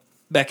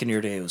 Back in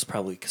your day, it was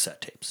probably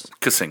cassette tapes.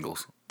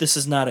 singles. This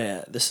is not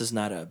a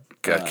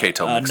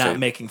K-Tel not mixtape.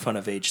 making fun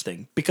of age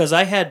thing, because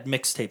I had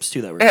mixtapes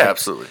too that were Yeah, tapes.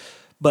 absolutely.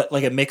 But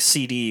like a mixed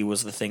CD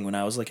was the thing when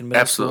I was like in middle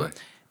Absolutely.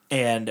 school.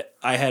 And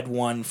I had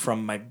one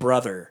from my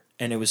brother,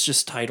 and it was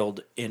just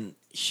titled in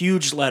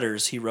huge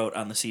letters. He wrote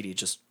on the CD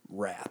just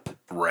rap,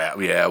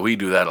 Rap. Yeah, we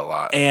do that a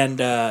lot. and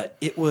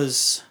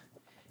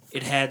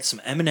it had some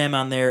Eminem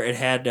on there. It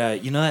had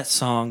you know that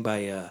song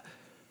by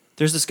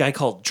there's this guy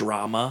called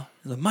Drama.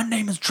 He's like, my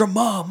name is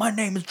Drama. My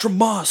name is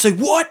Drama. Say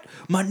what?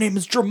 My name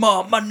is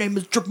Drama. My name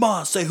is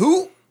Drama. Say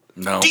who?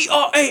 No,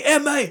 Drama.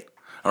 I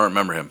don't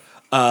remember him.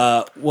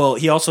 Well,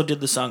 he also did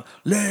the song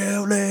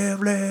 "Left,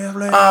 Left, Left,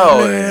 Left, Oh,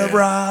 Left, yeah.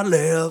 Right,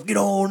 Left, Get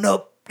on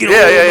up, get Yeah,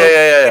 on yeah, up, yeah, yeah,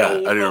 get yeah. on I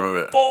do up, remember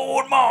it.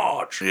 Forward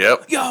march.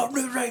 Yep. Y'all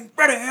ain't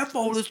ready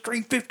for the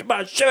 350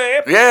 by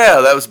shape.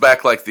 Yeah, that was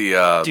back like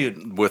the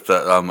Dude. with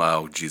the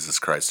oh Jesus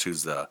Christ,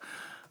 who's the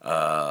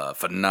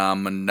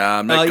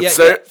phenomenon? yeah,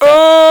 say,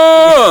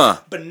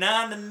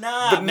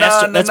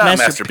 Banana, that's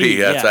Master P.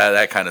 Yeah. That's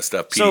that kind of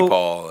stuff. P. So,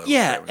 Paul.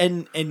 yeah,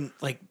 whatever. and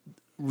like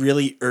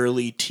really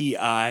early Ti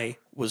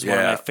was one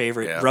of Yeah, my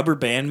favorite. yeah. Rubber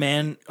Band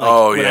Man. Like,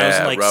 Oh when I was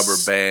yeah, in, like, Rubber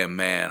Band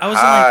Man. I was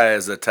in, High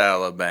as a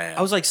Taliban.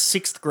 I was like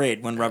 6th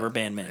grade when Rubber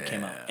Band Man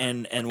came out,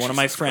 and one of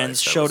my Jesus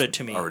friends Christ, I showed was it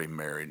to me. Already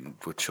married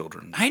with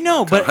children. I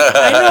know, but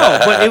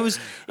it was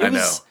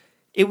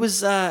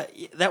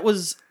that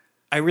was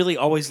I really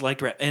always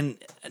liked rap, and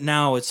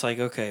now it's like,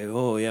 okay,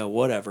 oh yeah,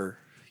 whatever,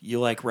 you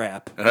like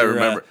rap. And I You're,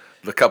 remember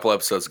a couple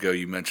episodes ago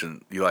you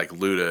mentioned you like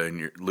Luda and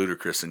your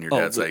Ludacris, and your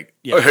dad's like,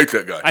 yeah. I hate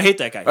that guy. I hate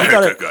that guy. I He hate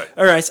thought that guy.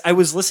 All right, I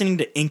was listening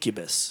to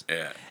Incubus,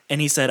 Yeah.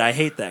 and he said, I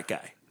hate that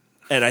guy,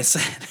 and I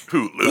said,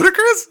 Who,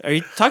 Ludacris? are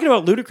you talking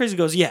about Ludacris? He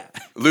goes, yeah,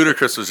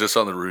 Ludacris was just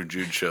on the Rude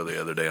Jude show the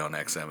other day on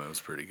XM. It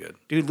was pretty good.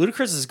 dude,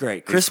 Ludacris is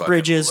great. He's Chris fucking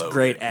Bridges, loaded.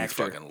 great He's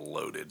actor. fucking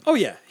loaded. Oh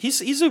yeah, he's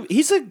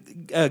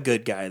a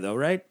good guy though,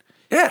 right?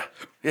 Yeah.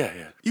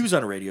 He was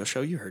on a radio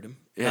show. You heard him.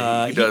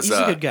 Yeah, he does. He's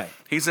a good guy.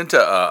 He's into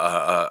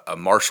a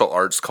martial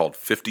arts called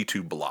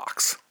 52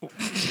 blocks.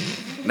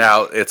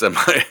 Now it's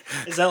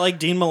Is that like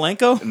Dean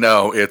Malenko?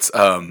 no, it's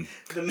The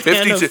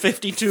man of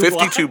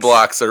 52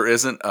 blocks. There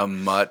isn't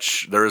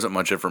much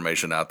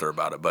information out there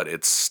about it, but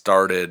it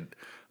started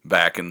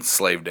back in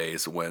slave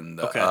days when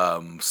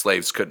the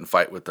slaves couldn't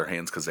fight with their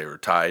hands because they were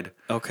tied.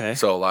 Okay.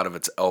 So a lot of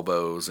it's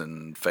elbows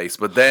and face.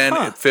 But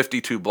then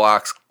 52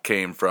 blocks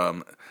came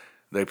from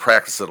they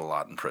practice it a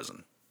lot in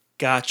prison.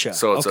 Gotcha.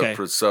 So it's okay.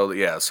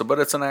 but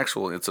it's an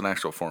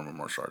actual form of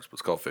martial arts. But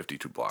it's called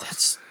 52 blocks.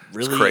 That's It's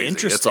really crazy.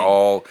 interesting. It's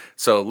all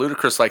so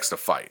Ludacris likes to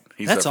fight.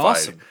 He's That's a fight.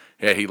 awesome.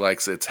 Yeah, he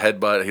likes it's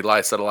headbutt. He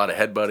likes a lot of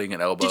headbutting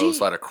and elbows,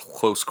 a lot of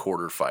close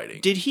quarter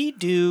fighting. Did he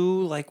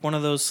do like one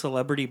of those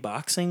celebrity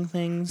boxing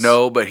things?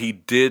 No, but he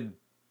did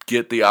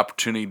get the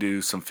opportunity to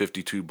do some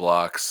 52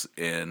 blocks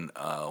in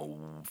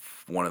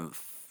one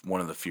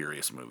of the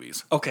Furious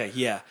movies. Okay,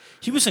 yeah.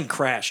 He was in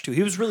Crash too.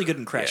 He was really good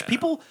in Crash. Yeah.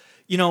 People,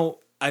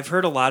 I've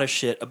heard a lot of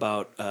shit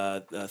about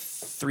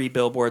 3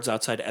 Billboards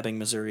Outside Ebbing,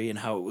 Missouri, and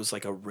how it was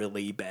like a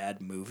really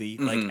bad movie,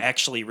 like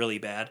actually really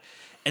bad.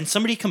 And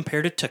somebody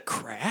compared it to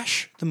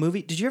Crash, the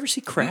movie. Did you ever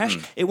see Crash?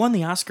 It won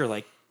the Oscar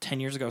like 10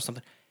 years ago or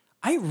something.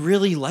 I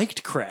really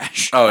liked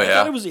Crash. Oh, I yeah?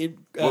 thought it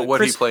was. What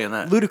did he play in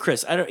that?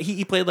 Ludacris.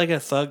 He played like a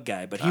thug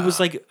guy, but he was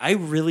like, I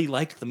really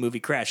liked the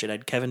movie Crash. It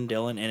had Kevin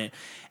Dillon in it,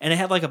 and it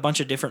had like a bunch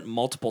of different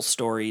multiple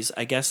stories.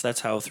 I guess that's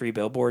how Three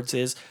Billboards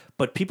is.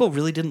 But people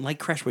really didn't like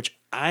Crash, which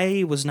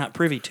I was not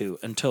privy to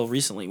until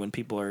recently when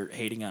people are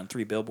hating on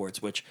Three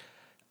Billboards, which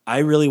I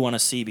really want to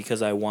see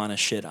because I want to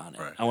shit on it.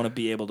 Right. I want to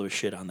be able to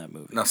shit on that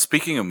movie. Now,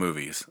 speaking of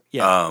movies,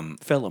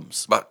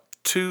 Films. about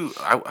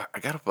I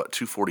got up about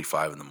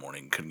 2:45 in the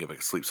morning, couldn't get back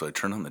to sleep, so I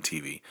turned on the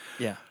TV.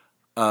 Yeah.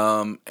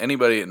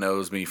 Anybody that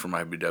knows me from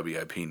my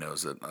WIP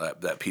knows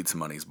that Pizza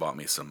Money's bought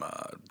me some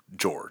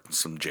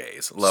some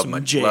J's. Love my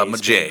J's.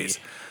 Baby.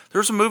 There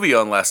was a movie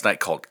on last night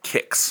called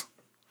Kicks.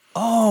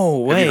 Oh,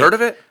 wait. Have you heard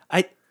of it?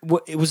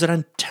 Was it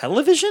on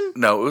television?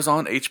 No, it was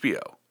on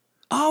HBO.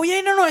 Oh,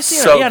 yeah, no, I see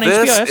it. So Yeah, on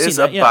this HBO, I've is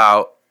seen that, yeah.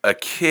 about a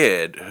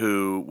kid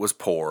who was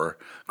poor,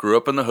 grew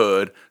up in the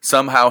hood.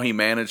 Somehow he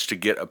managed to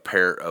get a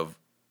pair of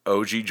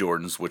OG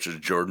Jordans, which is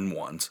Jordan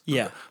 1s.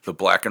 Yeah. The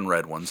black and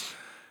red ones.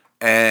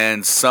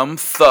 And some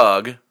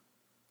thug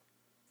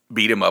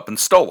beat him up and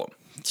stole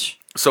them.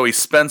 So he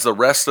spends the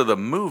rest of the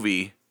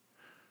movie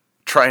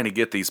trying to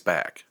get these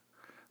back,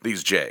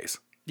 these J's.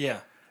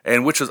 Yeah.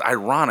 And which is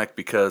ironic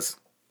because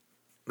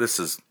we're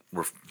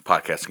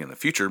podcasting in the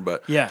future,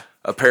 but Yeah.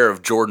 a pair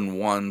of Jordan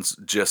 1s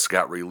just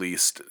got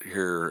released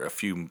here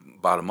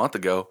about a month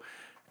ago.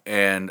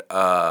 And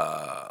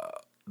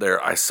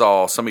I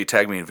saw somebody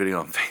tag me in a video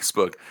on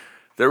Facebook.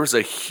 There was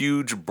a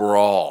huge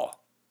brawl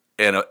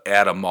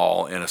at a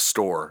mall in a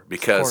store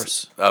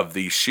because of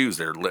these shoes.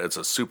 It's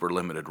a super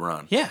limited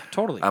run. Yeah,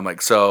 totally. I'm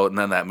like, and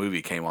then that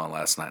movie came on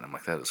last night. And I'm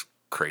like, that is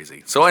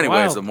crazy. So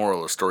anyways, Wild. the moral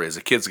of the story is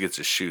the kid gets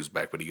his shoes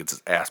back, but he gets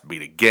his ass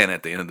beat again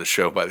at the end of the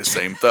show by the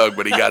same thug,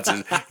 but he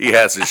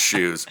has his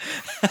shoes.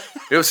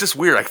 It was just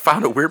weird. I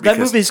found it weird because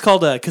that movie's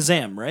called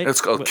Kazam, right? it's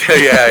called,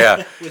 yeah.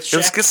 It With was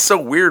Shaq? just so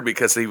weird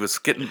because he was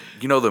getting,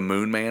 the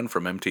Moon Man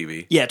from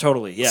MTV? Yeah,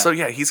 totally. Yeah. So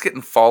yeah, he's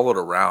getting followed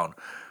around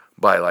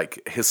by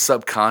like his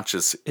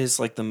subconscious is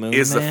like the Moon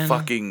is Man?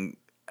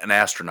 an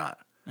astronaut.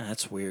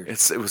 That's weird.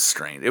 It was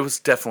strange. It was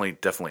definitely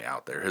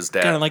out there. His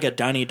dad Kind of like a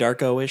Donnie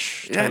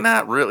Darko-ish. Yeah, type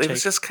not really. It take.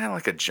 was just kind of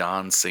like a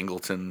John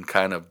Singleton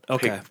kind of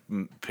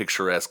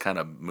picturesque kind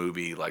of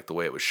movie, like the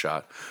way it was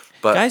shot.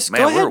 But Guys, go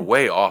man, we're ahead.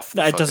 way off the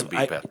No, it fucking doesn't.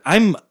 beat path.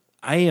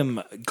 I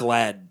am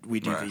glad we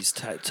do Right. these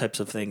types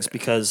of things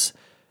because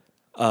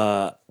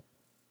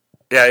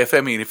Yeah, if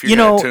you're You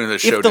know, gonna tune the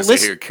if show the just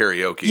list- to hear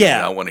karaoke, Yeah.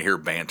 and I want to hear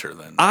banter.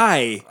 Then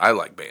I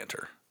like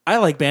banter.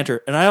 like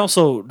banter, and I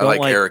also I don't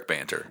like Eric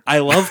banter. I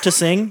love to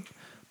sing,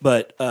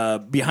 but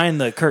behind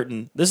the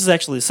curtain, this is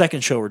actually the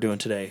second show we're doing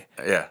today,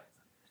 Yeah,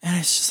 and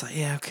it's just like,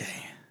 yeah,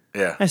 okay,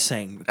 yeah. I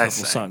sang a couple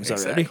sang songs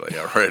already.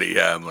 already.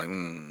 Yeah, I'm like,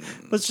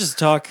 Let's just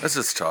talk. let's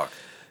just talk.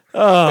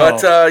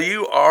 But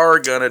you are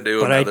gonna do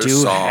But I another do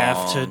song.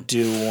 have to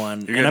do one,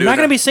 You're and gonna I'm do not going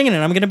to that? be singing it.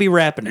 I'm going to be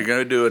rapping You're it.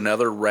 gonna do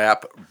another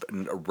rap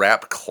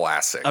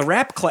classic. A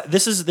rap.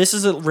 This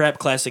is a rap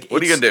classic.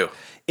 What are you gonna do?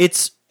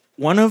 It's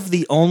one of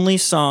the only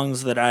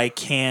songs that I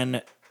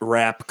can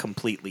rap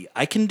completely.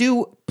 I can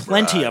do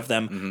plenty of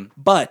them, Mm-hmm.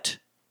 but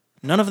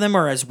none of them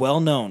are as well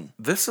known.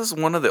 This is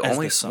one of the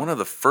this song. one of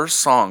the first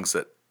songs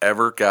that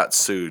ever got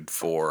sued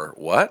for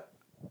what?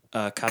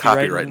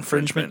 Copyright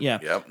infringement. Yeah.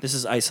 Yep. This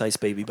is Ice Ice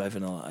Baby by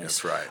Vanilla Ice.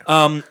 That's right.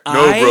 No,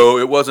 Bro,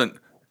 it wasn't.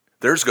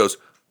 Theirs goes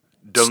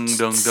dung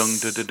dung dung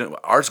dung dung. Dung.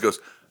 Ours goes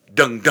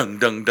dung dung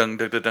dung dung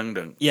dung dung dung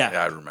dung. Yeah.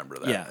 I remember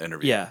that Yeah,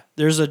 interview. yeah.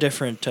 There's a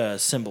different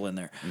symbol in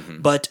there,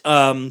 Mm-hmm. but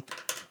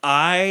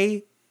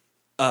I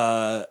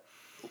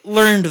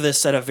learned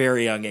this at a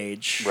very young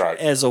age Right.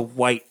 as a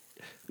white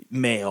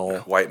male.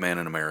 White man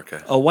in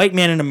America. A white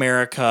man in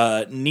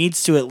America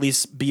needs to at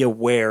least be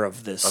aware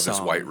of this Of his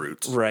song, white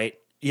roots. right?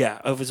 Yeah,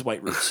 of his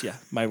white roots. Yeah,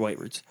 my white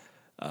roots.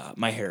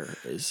 My hair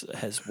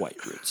has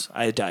white roots.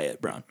 I dye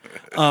it brown.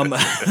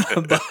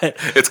 But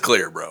It's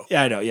clear, bro.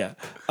 yeah, I know. Yeah.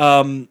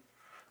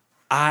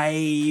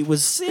 I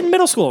was in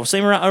middle school,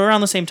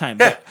 around the same time.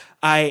 Yeah. But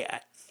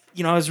I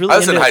was really I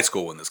was in into, high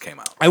school when this came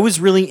out. I was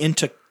really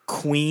into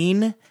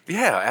Queen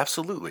Yeah,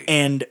 absolutely.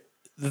 and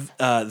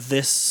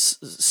this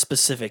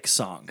specific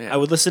song. Yeah. I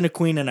would listen to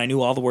Queen and I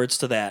knew all the words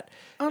to that.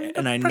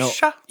 And I know,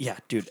 pressure. yeah,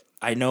 dude,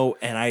 I know,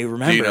 and I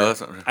remember. Do you know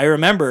that? I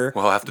remember.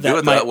 We'll have to that do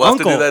it. my We'll have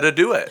to do uncle- that to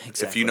do it. If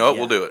Exactly, you know it, yeah,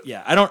 we'll do it.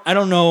 Yeah, I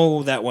don't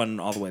know that one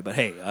all the way, but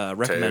hey,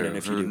 recommend it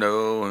if you do.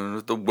 Know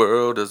what the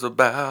world is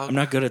about. I'm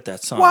not good at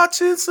that song.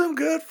 Watching some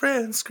good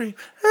friends scream,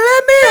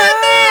 "Let me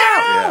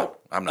out!" Yeah,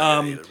 I'm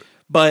not good either.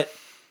 But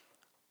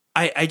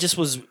I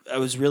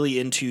was really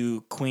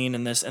into Queen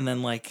and this, and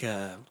then like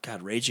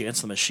Rage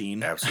Against the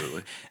Machine.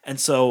 Absolutely. And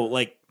so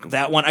like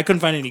that one, I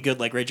couldn't find any good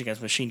like Rage Against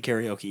the Machine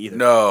karaoke either.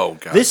 No,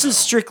 God, This no. is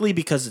strictly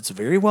because it's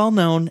very well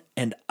known,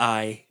 and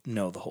I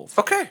know the whole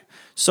thing. Okay.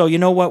 So you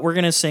know what? We're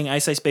gonna sing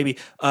 "Ice Ice Baby."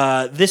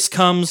 This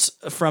comes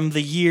from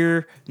the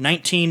year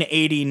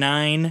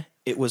 1989.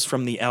 It was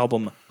from the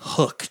album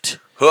Hooked,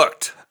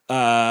 Hooked.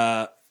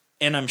 and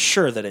I'm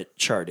sure that it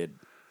charted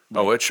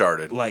Oh, it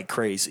charted. like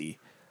crazy.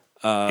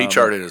 He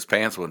charted his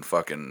pants when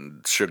fucking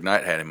Suge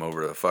Knight had him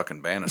over the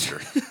fucking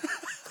banister.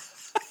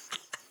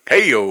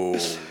 Hey yo.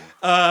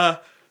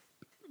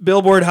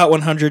 Billboard Hot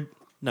 100,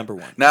 number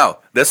 1. Now,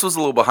 this was a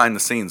little behind the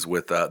scenes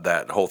with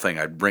that whole thing.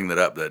 I bring that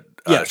up that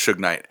Yeah. Suge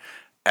Knight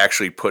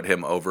actually put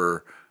him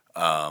over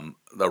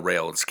the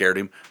rail and scared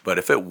him. But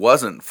if it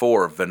wasn't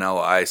for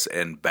Vanilla Ice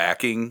and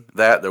backing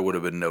that, there would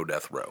have been no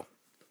Death Row.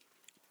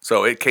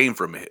 So it came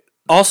from it.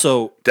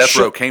 Also, Death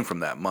Row came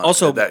from that money.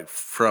 Also- that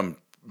from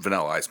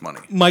Vanilla Ice money.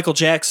 Michael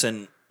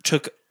Jackson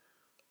took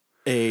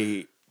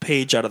a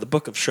page out of the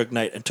book of Suge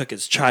Knight and took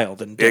his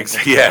child and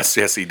dangled Yes,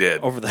 he did.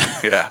 over the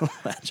Yeah.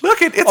 ledge.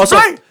 Look it, it's Also,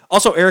 bright.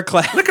 also Eric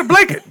Clapton. Look at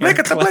blanket. Look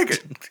at the Clapton.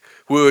 blanket.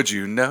 Would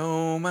you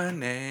know my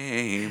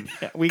name?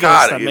 we gotta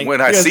God, stop making- when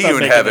we I gotta see stop you in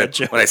making heaven, that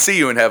joke. when I see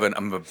you in heaven,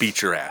 I'm gonna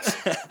beat your ass.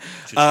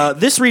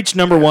 This reached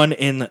number 1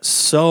 in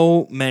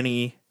so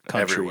many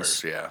Everywhere,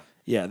 countries. yeah.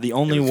 Yeah, the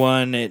only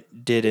one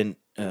it did in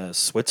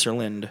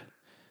Switzerland,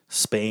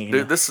 Spain,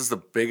 Dude, this is the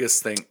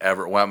biggest thing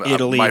ever. Well,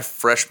 Italy. my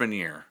freshman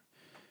year,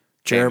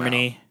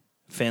 Germany,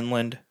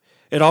 Finland.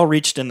 It all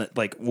reached in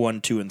like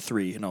 1, 2, and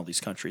 3 in all these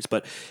countries,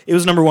 but it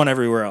was number 1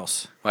 everywhere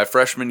else. my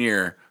freshman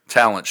year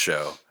talent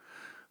show.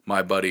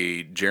 My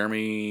buddy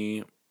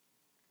Jeremy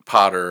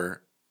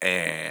Potter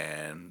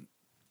and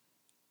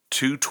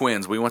 2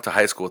 twins. We went to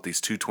high school with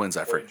these 2 twins.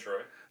 I forget.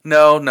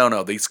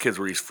 No. These kids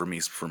were from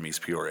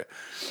East Peoria.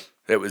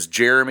 It was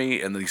Jeremy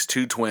and these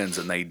 2 twins,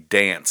 and they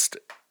danced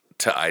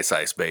to Ice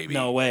Ice Baby.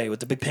 No way,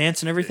 with the big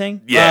pants and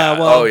everything. Yeah.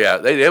 well,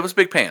 yeah. It was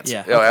big pants.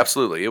 Yeah, Oh, okay.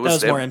 absolutely. It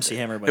was more MC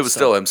Hammer, but It was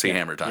still MC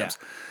Hammer yeah.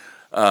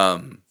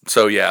 times.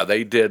 So yeah,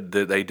 they did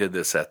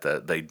this at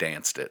they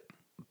danced it.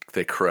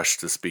 They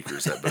crushed the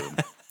speakers at Boom.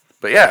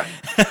 But yeah,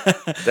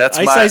 that's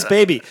Ice Ice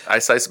Baby.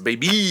 Ice Ice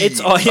Baby.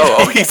 It's all.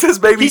 Oh, he says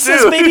baby He too.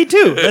 says baby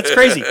too. That's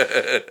crazy.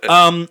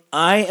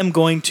 I am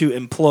going to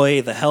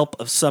employ the help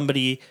of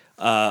somebody.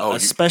 A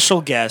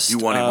special guest. you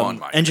want him on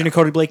mic Engineer now.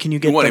 Cody Blake, can you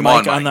get want the him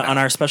mic on mic on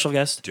now. our special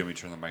guest? Do you want me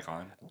to turn the mic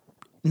on?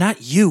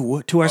 Not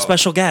you, to our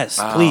special guest,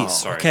 please.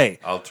 Sorry. Okay.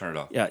 I'll turn it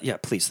off. Yeah,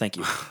 please, thank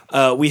you.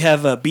 We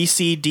have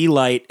BC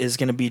Delight is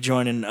going to be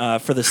joining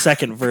for the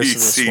second verse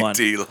of this one.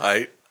 BCD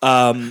light.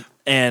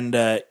 And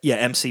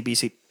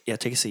MCBC. Yeah,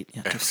 take a seat.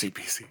 Yeah, take a seat.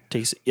 BC.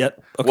 Take a seat.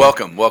 Yep. Okay.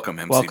 Welcome,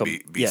 MC Welcome.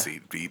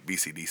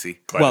 BCDC.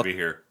 Glad Well- to be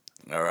here.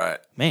 All right.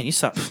 Man, you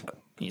sound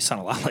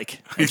a lot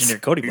like Engineer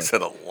Cody He Blake.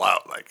 said a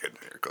lot like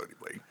Engineer Cody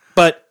Blake.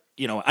 But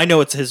I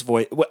know it's his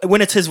voice.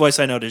 When it's his voice,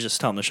 I know to just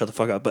tell him to shut the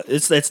fuck up. But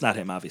it's not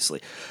him,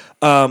 obviously.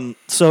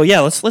 So yeah,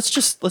 let's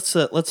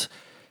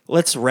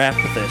wrap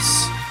with this.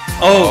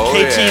 Oh,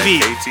 yeah, KTV.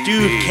 KTV.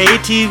 Dude,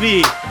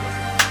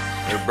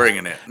 KTV. They're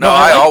bringing it. No, No,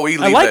 I we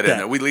like leave that in that.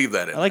 there. We leave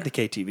that in. I like the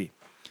KTV.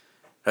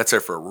 That's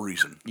there for a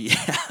reason.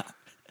 Yeah.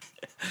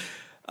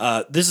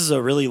 This is a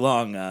really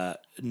long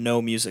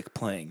no music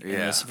playing in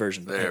Yeah, this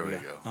version. there we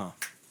go. Oh.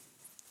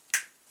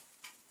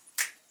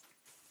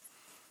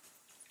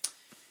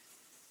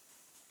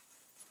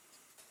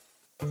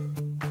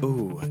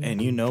 Ooh,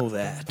 and you know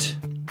that.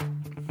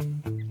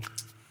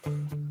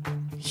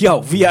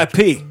 Yo,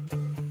 VIP.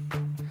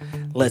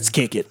 Let's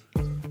kick it.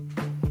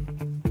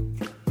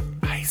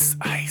 Ice,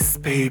 ice,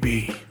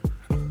 baby.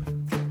 You're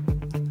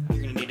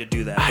gonna need to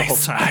do that the whole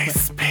Ice, time.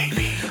 ice,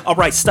 baby. All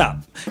right, stop.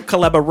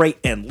 Collaborate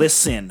and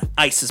listen.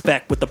 Ice is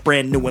back with a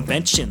brand new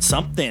invention.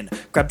 Something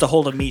grabbed a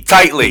hold of me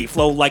Tightly.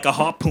 Flow like a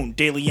harpoon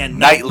daily and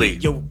Nightly.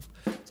 Yo,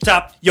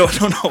 stop. Yo,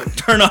 no.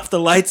 Turn off the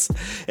lights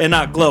and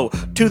not glow.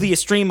 To the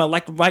extreme, I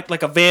like to write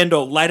like a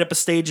vandal. Light up a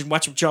stage and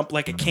watch him jump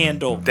like a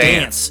candle.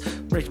 Dance.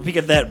 Speak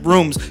of that,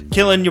 rooms.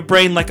 Killing your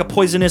brain like a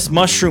poisonous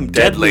mushroom.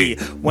 Deadly.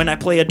 When I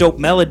play a dope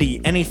melody,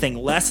 anything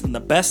less than the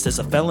best is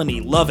a felony.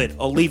 Love it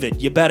or leave it.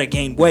 You better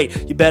gain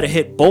weight. You better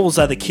hit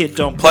bullseye. The kid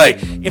don't play.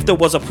 If there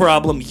was a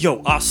problem,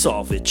 yo, I'll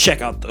solve it.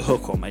 Check out the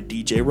hook on my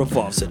DJ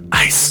revolves it.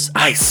 Ice,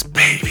 ice,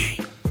 baby.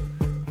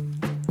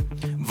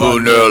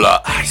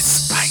 Vanilla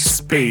ice, ice,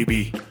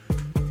 baby.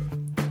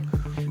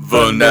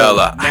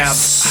 Vanilla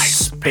ice,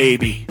 ice,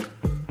 baby.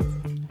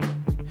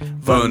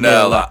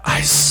 Vanilla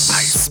ice,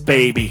 ice,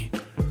 baby.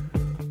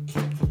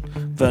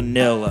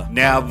 Vanilla.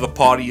 Now the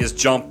party is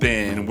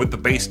jumping with the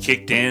bass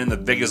kicked in, the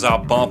figures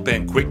are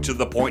bumping. Quick to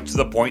the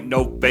point,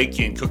 no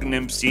faking. Cooking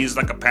MCs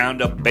like a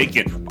pound of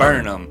bacon.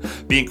 Burn them,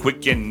 being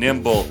quick and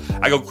nimble.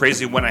 I go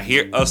crazy when I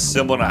hear a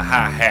cymbal and a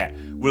hi-hat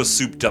with a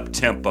souped up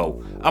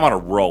tempo. I'm on a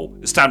roll.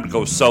 It's time to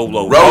go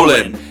solo.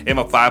 Rolling. In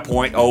my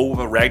 5.0 with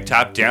a rag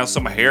top down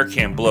so my hair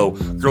can blow.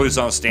 Girlie's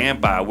on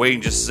standby,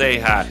 waiting just to say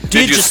hi.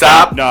 Did you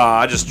stop? Nah,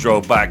 I just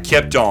drove by,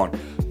 kept on.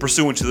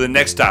 Pursuing to the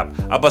next stop.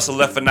 I bust a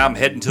left and I'm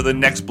heading to the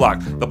next block.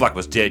 The block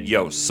was dead,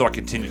 yo, so I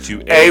continued to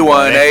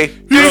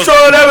A1A, Girls-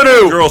 Eastside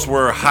Avenue. Girls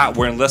were hot,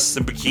 wearing less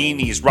than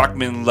bikinis.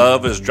 Rockman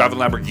lovers, driving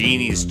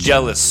Lamborghinis.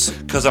 Jealous,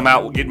 cause I'm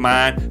out getting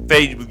mine.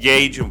 Faded with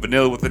Gage and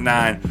Vanilla with the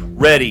 9.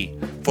 Ready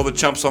for the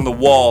chumps on the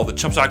wall. The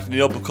chumps acting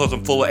ill because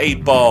I'm full of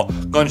 8-ball.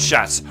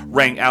 Gunshots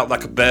rang out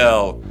like a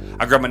bell.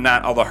 I grabbed my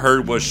knot, all the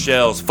herd was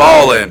shells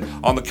Falling.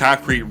 on the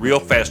concrete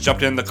real fast.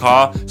 Jumped in the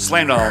car,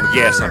 slammed on the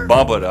gas, and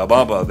bumper to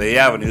bumper. The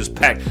avenue's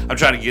packed. I'm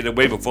trying to get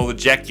away before the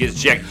jack gets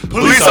jacked.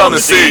 Police on the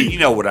scene. You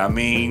know what I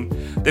mean.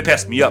 They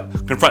passed me up,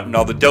 confronting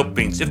all the dope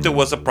fiends. If there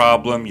was a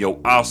problem,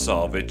 yo, I'll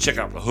solve it. Check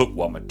out the hook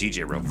while my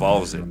DJ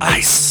revolves it.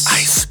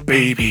 Ice,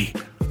 baby.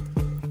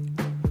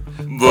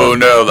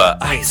 Vanilla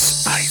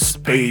ice,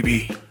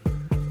 baby.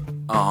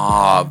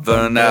 Ah,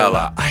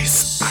 vanilla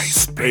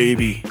ice,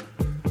 baby.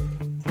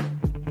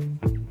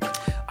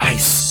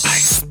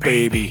 Ice,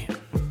 baby.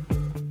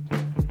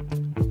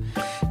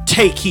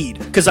 Take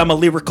heed, cause I'm a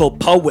lyrical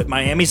poet.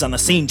 Miami's on the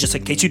scene, just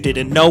in case you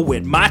didn't know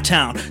it. My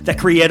town that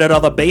created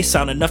all the bass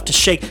sound enough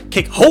to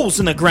kick holes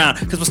in the ground.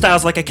 Cause my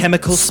style's like a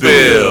chemical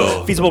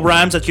spill. Feasible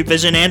rhymes that you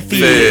vision and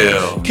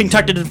feel.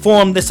 Concocted and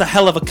formed, this a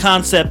hell of a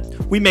concept.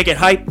 We make it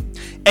hype,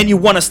 and you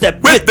wanna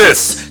step with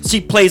this. She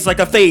plays like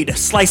a fade,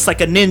 slice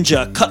like a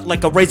ninja, cut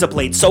like a razor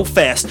blade so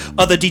fast.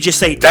 Other DJs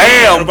say,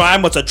 Damn!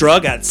 Rhyme, what's a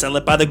drug? I'd sell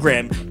it by the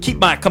gram. Keep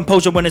my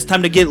composure when it's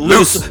time to get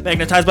loose.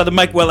 Magnetized by the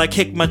mic while I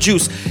kick my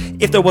juice.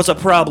 If there was a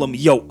problem,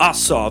 yo, I'll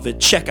solve it.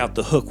 Check out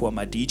the hook while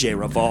my DJ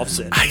revolves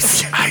it.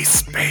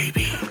 Ice,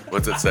 baby.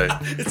 What's it say?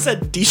 It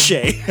said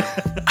DJ.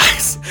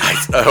 Ice.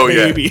 Oh,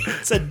 yeah. Baby.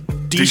 It said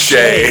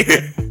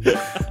DJ.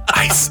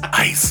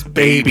 Ice,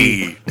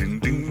 baby. Ding,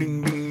 ding,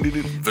 ding, ding, ding,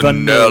 ding.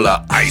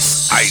 Vanilla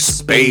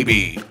ice,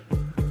 baby.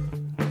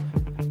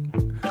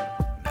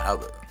 Now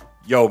the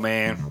Yo,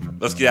 man,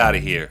 let's get out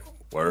of here.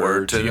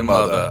 word to your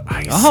mother.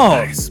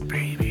 Ice,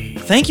 baby.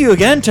 Thank you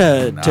again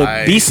to Nice.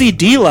 BC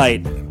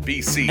D-Light.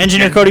 BC.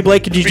 Engineer Cody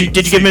Blake, did you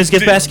give him his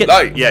gift basket?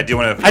 Light. Yeah, do you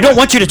want to? I don't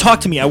want you to talk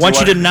to me. I want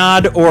you to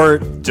nod or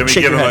Do we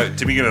shake give your him head.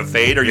 do we give him a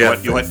fade or Yeah,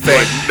 you want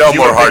fade. do you No want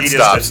more hard Biggie to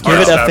stops. just Give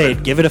hard it a stop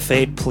fade. Give it a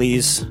fade,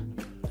 please.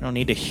 I don't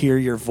need to hear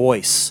your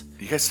voice.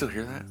 You guys still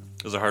hear that?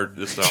 This is a hard.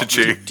 This is a,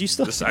 Cha-ching. Do you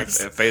still? this, I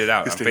fade it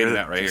out. I'm still fading hear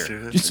out right that? here.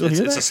 Do you still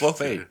hear It's a that? slow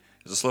fade.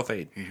 It's a slow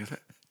fade. You hear that?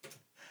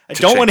 I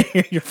don't want to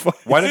hear your voice.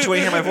 Why don't you want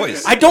to hear my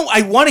voice? I don't.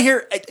 I want to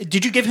hear.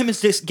 Did you give him his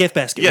gift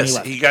basket? when he Yes,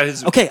 left? he got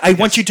his. Okay, I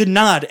want you to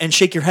nod and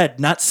shake your head,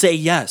 not say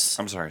yes.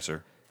 I'm sorry,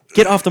 sir.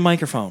 Get off the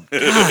microphone.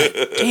 God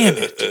damn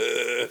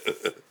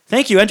it.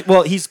 Thank you.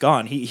 Well, he's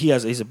gone.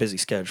 He's a busy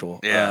schedule.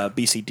 Yeah.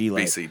 BCD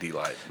Light. BCD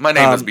Light. My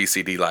name is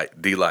BCD Light.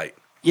 D-Light.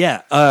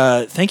 Yeah.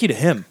 Thank you to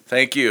him.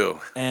 Thank you.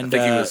 And I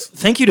think he was.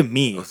 thank you to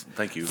me.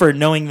 Thank you. For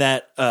knowing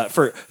that,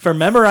 for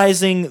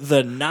memorizing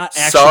the not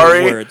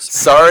actual words.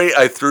 Sorry,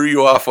 I threw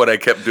you off when I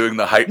kept doing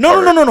the hype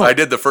No, part. no. I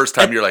did the first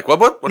time. You're like,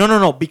 what?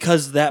 No,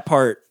 because that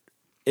part,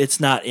 it's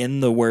not in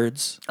the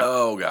words,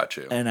 Oh, got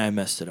you. and I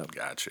messed it up.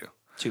 Got you.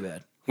 Too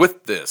bad.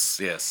 With this,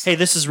 yes. Hey,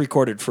 this is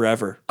recorded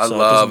forever, I so it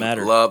doesn't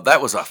matter. love.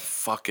 That was a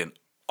fucking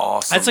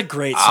awesome. That's a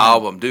great song.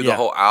 album, dude. Yeah. The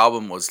whole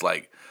album was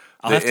like.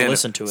 I'll have to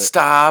listen to it.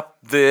 Stop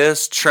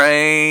this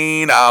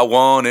train! I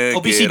want to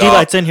Oh, get BCD off.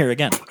 Light's in here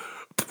again.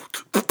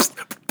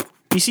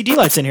 BCD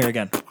Light's in here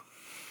again.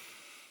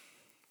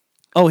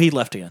 Oh, he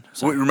left again.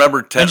 Sorry.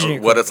 Remember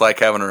Engineer what Cody. it's like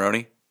having a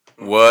Roni?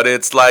 What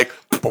it's like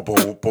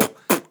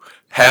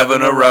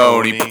having a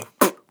Roni.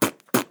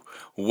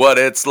 What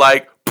it's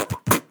like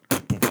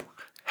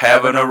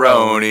having a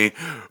Roni.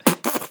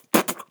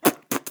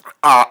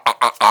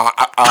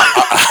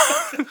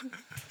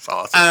 It's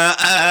awesome.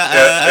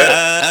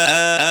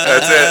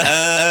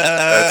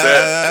 That's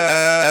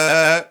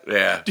it.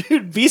 Yeah.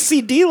 Dude,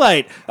 BCD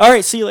Light. All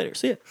right, see you later.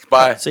 See ya.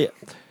 Bye. See ya.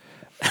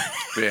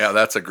 Yeah,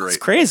 that's a great. It's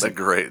crazy. It's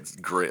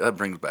great. That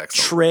brings back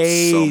so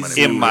Crazy.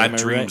 many. In my Am I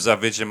dreams, I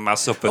vision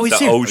myself at Oh, he's the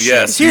here. ocean.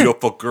 Yes. He's here.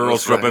 Beautiful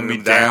girls rubbing me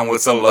down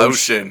with some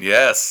lotion.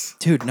 Yes.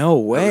 Dude, no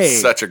way. It's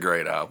such a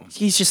great album.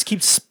 He just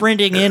keeps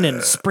sprinting in and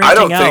I sprinting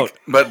don't out. think,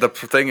 but the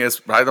thing is,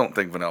 I don't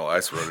think Vanilla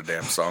Ice wrote a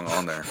damn song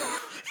on there.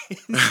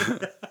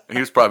 He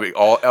was probably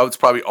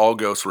all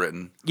ghost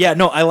written. Yeah,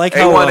 no, I like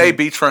how A1A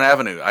Beachfront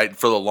Avenue. I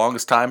for the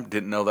longest time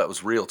didn't know that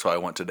was real till I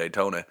went to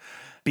Daytona.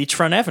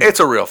 Beachfront Avenue. It's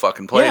a real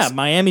fucking place. Yeah,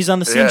 Miami's on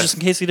the scene, Yes. just in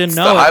case you didn't It's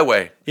know. the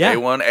highway. Yeah.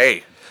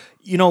 A1A.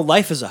 You know,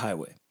 life is a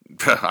highway.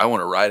 I want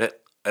to ride it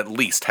at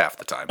least half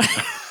the time.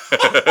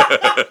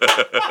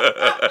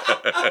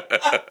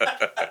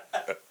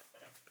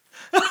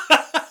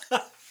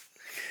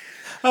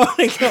 I want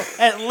to go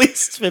at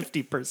least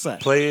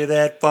 50%. Play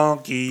that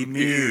funky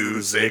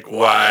music,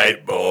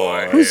 white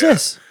boy. Who's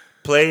this?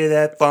 Play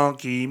that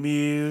funky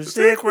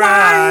music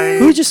right.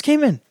 Who just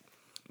came in?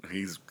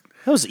 He's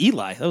That was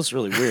Eli. That was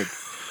really weird.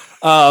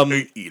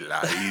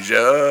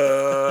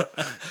 Elijah.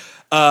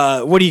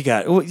 What do you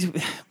got?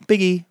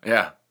 Biggie,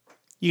 Yeah.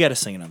 you got to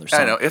sing another song.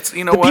 I know. It's,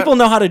 you know the what? people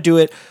know how to do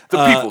it.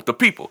 The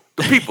people.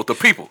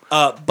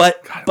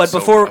 But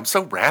before I'm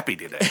so rappy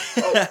today.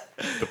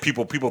 The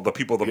people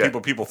Yeah.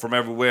 people from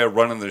everywhere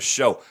running the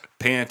show,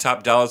 paying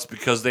top dollars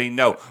because they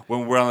know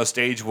when we're on the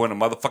stage, we're on a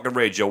motherfucking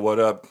radio. What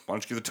up? Why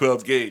don't you get the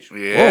 12 gauge?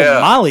 Yeah.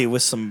 Whoa, Molly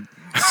with some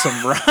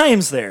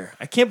rhymes there.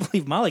 I can't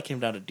believe Molly came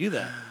down to do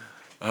that.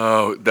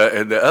 Oh,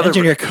 and the other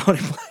Engineer Cody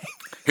Blake.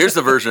 here's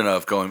the version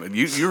of going.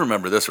 You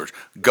remember this version?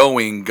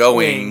 Going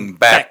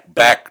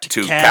back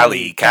to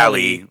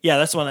Cali. Yeah,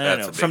 that's one I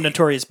That's know a from biggie.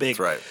 Notorious Big.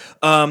 That's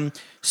right.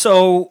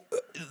 So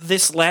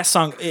this last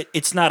song,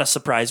 it's not a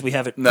surprise. We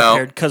have it No.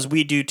 prepared because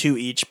we do 2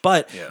 each.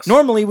 But Yes.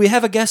 normally we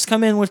have a guest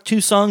come in with 2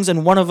 songs,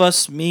 and one of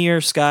us, me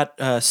or Scott,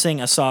 sing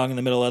a song in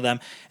the middle of them,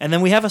 and then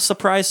we have a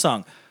surprise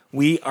song.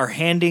 We are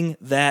handing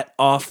that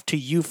off to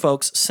you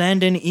folks.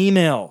 Send an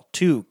email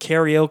to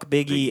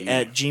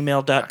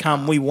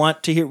karaokebiggie@gmail.com. We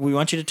want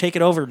you to take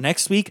it over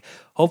next week.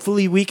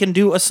 Hopefully we can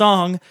do a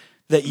song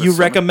that you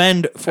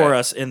recommend for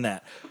us in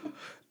that.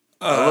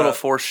 A little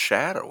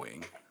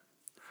foreshadowing.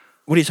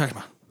 What are you talking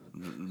about?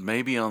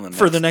 Maybe on the next.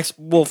 For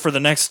the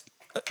next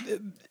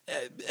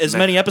as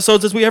many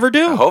episodes as we ever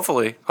do.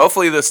 Hopefully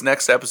this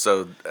next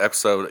episode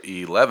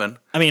 11.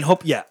 I mean, we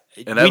need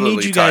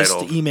Inevitably you guys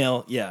titled. to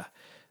email,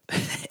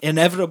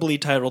 inevitably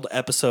titled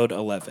episode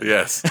 11.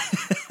 Yes.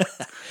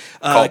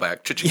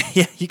 Callback. Cha-ching.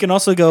 Yeah, you can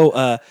also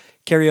go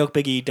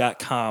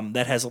karaokebiggie.com.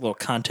 That has a little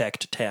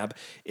contact tab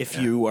if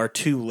you are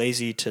too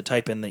lazy to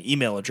type in the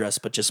email address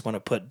but just want to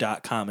put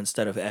 .com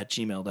instead of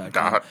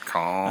 @gmail.com.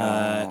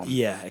 .com.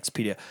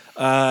 Expedia.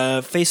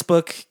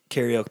 Facebook,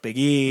 Karaoke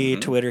Biggie.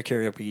 Twitter,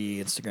 Karaoke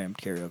Biggie. Instagram,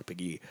 Karaoke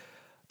Biggie.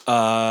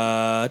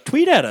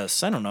 Tweet at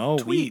us. I don't know.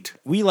 Tweet.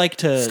 We like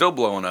to. Still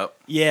blowing up.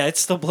 Yeah, it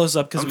still blows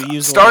up because we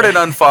use Started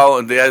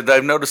unfollowing.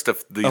 I've noticed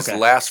these Okay.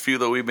 last few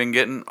that we've been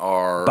getting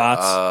are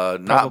Bots,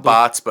 not probably?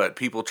 bots, but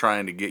people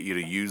trying to get you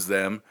to use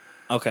them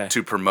Okay.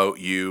 to promote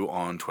you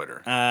on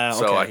Twitter. So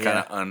okay, I kind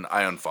of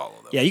I unfollow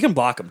them. Yeah, you can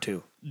block them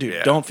too, dude.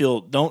 Yeah. Don't.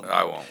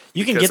 I won't.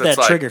 You can Because get that it's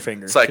like- trigger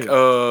finger. It's like,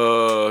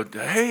 too.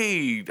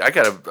 hey,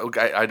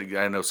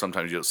 I know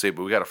sometimes you don't see it,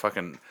 but we got a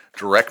fucking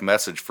direct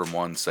message from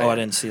one saying, I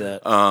didn't see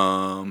that.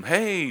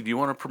 hey, do you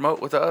want to promote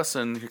with us?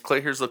 And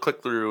here's the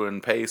click through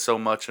and pay so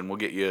much, and we'll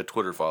get you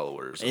Twitter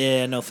followers.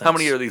 Yeah, no thanks. How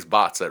many are these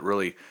bots that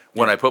really,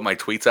 when I put my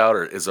tweets out,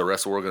 or is the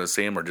rest of the world going to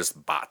see them, or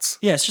just bots?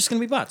 Yeah, it's just gonna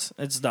be bots.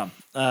 It's dumb.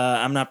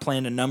 I'm not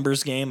playing a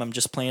numbers game. I'm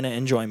just playing an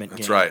enjoyment game.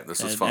 That's right.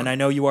 This is And- fun. and I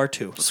know you are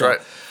too. That's right.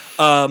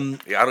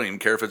 Yeah, I don't even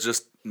care if it's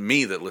just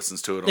me that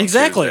listens to it on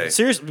Exactly. Tuesday.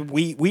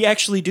 Seriously, we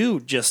actually do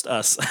just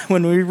us.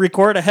 When we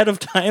record ahead of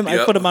time, I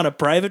Yep. put them on a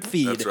private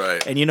feed. That's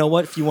right. And you know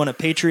what? If you want to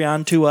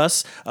Patreon to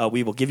us,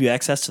 we will give you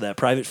access to that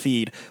private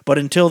feed. But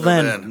until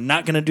then, then-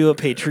 not going to do a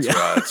Patreon.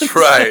 That's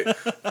right.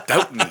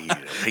 Don't need it.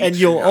 And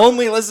you'll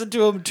only listen to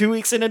them 2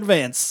 weeks in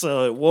advance,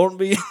 so it won't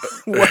be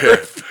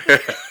worth.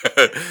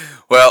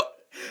 Well,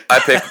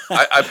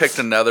 I picked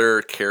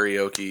another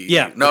karaoke.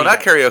 Yeah, No, what do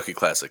not you karaoke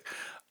classic.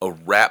 A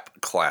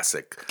rap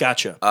classic.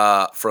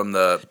 Gotcha. From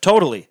the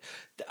Totally.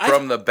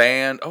 the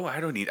band. Oh, I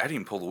didn't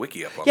even pull the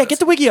wiki up on Yeah, this. get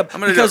the wiki up. I'm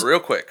gonna because- do it real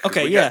quick. 'cause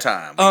Okay, we yeah. got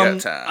time. We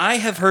got time. I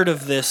have heard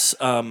of this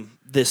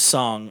this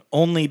song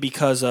only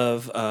because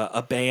of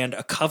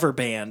a cover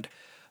band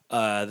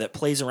that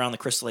plays around the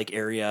Crystal Lake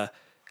area.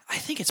 I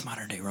think it's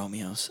Modern Day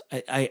Romeos.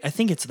 I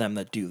think it's them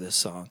that do this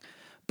song,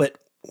 but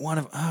one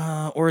of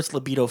or it's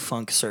Libido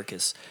Funk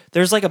Circus.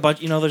 There's like a bunch.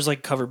 There's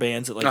like cover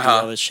bands that like do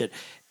all this shit,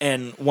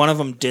 and one of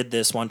them did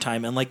this one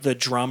time, and like the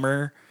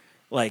drummer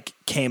like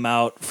came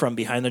out from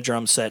behind the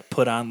drum set,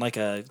 put on like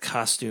a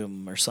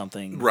costume or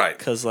something, Right.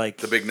 Because like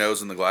the big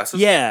nose and the glasses.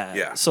 yeah.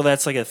 Yeah. So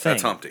that's like a thing.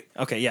 That's Humpty.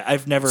 Okay, yeah.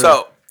 I've never.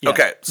 So yeah.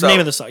 okay. So name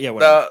of the song. Yeah,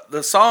 whatever.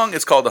 the song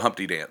is called the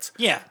Humpty Dance.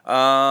 Yeah.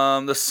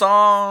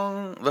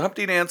 The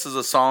Humpty Dance is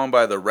a song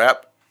by the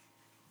rap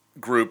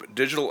group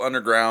Digital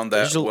Underground.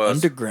 Digital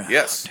Underground.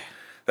 Yes,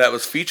 that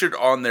was featured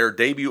on their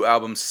debut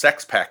album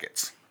Sex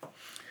Packets.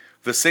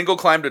 The single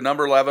climbed to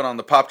number 11 on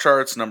the pop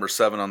charts, number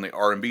 7 on the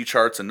R&B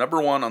charts, and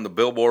number 1 on the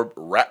Billboard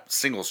Rap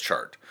Singles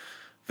chart.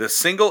 The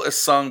single is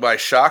sung by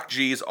Shock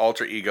G's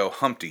alter ego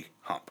Humpty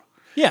Hump,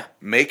 Yeah.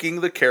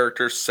 making the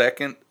character's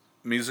second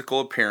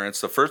musical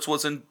appearance. The first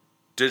was in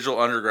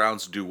Digital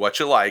Underground's Do What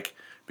You Like,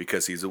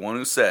 because he's the one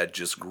who said,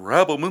 just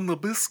grab 'em in the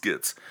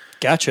biscuits.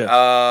 Gotcha.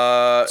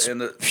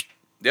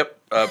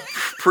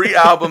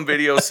 Pre-album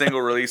video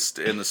single released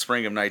in the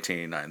spring of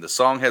 1989. The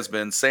song has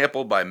been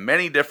sampled by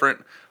many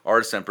different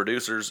artists and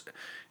producers.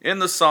 In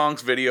the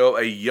song's video,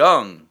 a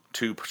young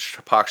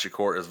Tupac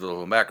Shakur is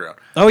visible in the background.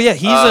 oh yeah,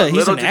 he's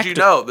Little an did actor. you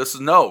know, this is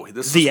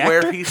The where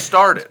actor? he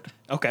started.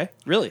 Okay,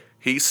 really?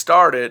 He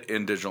started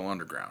in Digital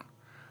Underground.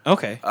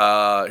 Okay.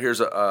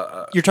 Here's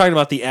a You're talking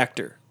about the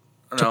actor,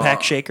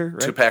 Tupac Shaker, right?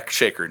 Tupac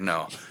Shaker,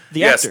 no.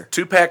 The actor.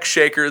 Tupac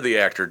Shaker, the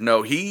actor.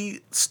 No,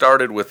 he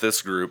started with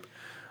this group.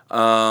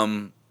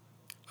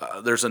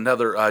 There's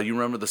another. You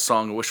remember the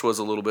song "I Wish I Was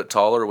a Little Bit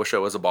Taller"? Wish I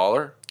Was a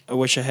Baller. I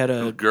wish I had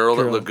a Girl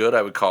that looked good,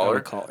 I would call her.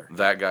 would call her.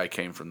 That guy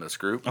came from this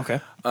group. Okay.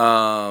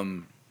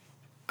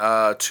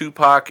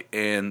 Tupac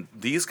and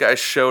these guys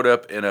showed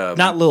up in a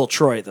Not Lil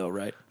Troy though,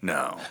 right?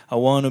 no I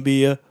want to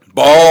be a.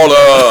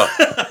 baller,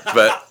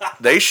 but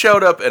they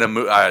showed up in a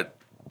movie.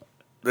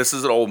 This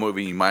is an old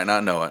movie. You might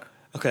not know it.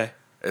 Okay.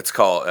 It's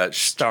called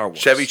Star Wars.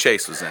 Chevy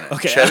Chase was in it.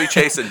 Okay. Chevy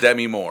Chase and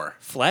Demi Moore.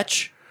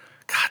 Fletch.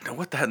 God, no,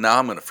 what the hell? Now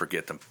I'm going to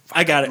forget them.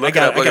 I got it. Look I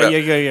got up, it. look I got up.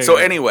 it. Yeah. So,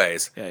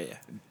 anyways, Yeah.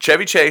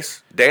 Chevy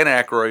Chase, Dan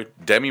Aykroyd,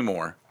 Demi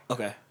Moore.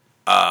 Okay.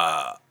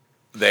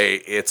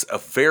 It's a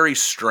very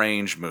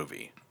strange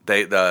movie.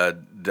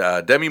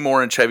 The Demi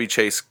Moore and Chevy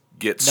Chase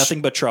gets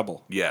Nothing But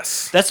Trouble.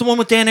 Yes. That's the one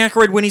with Dan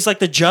Aykroyd when he's like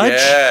the judge?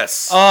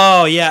 Yes.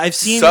 Oh, yeah. I've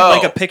seen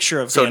like a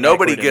picture of Dan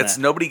nobody Aykroyd in gets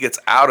that. nobody gets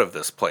out of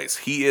this place.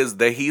 He's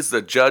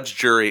the judge,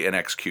 jury, and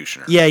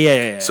executioner.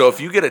 Yeah. So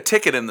if you get a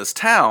ticket in this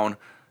town,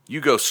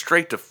 you go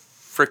straight to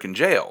freaking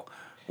jail.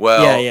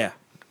 Well, Yeah.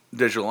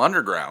 Digital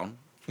Underground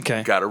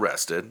Okay. got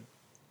arrested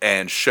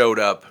and showed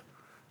up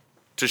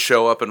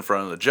in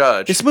front of the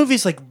judge. This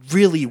movie's like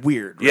really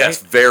weird, right?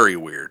 Yes, very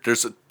weird.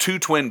 There's 2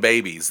 twin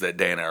babies that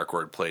Dan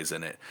Aykroyd plays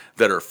in it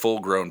that are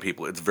full-grown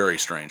people. It's very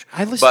strange.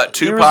 But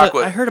Tupac,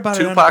 I heard about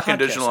it on a Tupac and podcast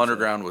Digital before.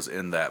 Underground was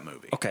in that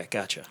movie. Okay,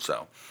 gotcha.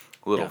 So,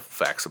 little Yeah.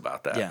 facts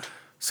about that. Yeah.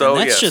 So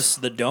and that's yes,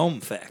 just the dome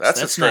facts. that's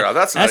a straight out.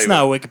 That's not even,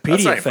 Wikipedia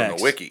that's not even facts. from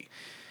the wiki.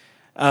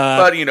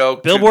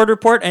 But Billboard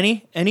report?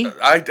 Any?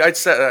 I'd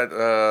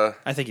say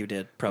I think you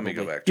did. Probably.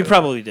 go back to You it.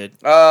 probably did.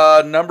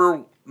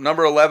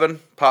 number 11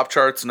 pop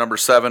charts, number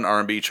 7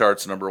 R&B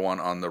charts, number 1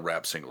 on the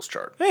rap singles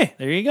chart. Hey,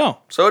 there you go.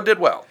 So it did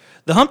well.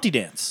 The Humpty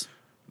Dance.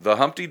 The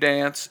Humpty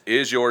Dance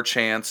is your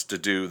chance to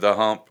do the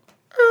hump.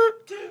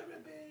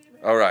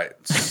 All right,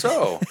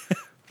 so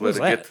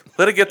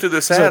let it get through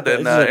this ad,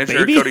 and is it a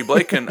engineer baby? Cody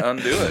Blake can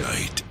undo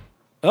it.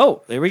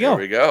 Oh, there we go. There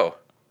we go.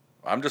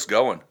 I'm just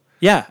going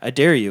Yeah, I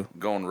dare you.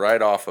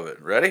 right off of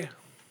it. Ready?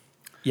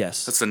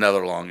 Yes. That's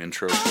another long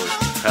intro for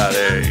you.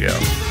 There you go.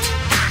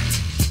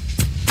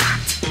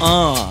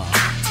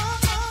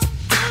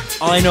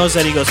 All I know is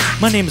that he goes,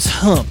 my name is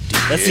Humpty.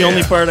 That's the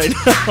only part I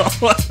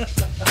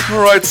know.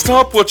 All right,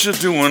 stop what you're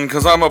doing,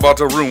 because I'm about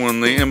to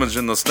ruin the image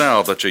and the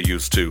style that you're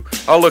used to.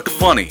 I'll look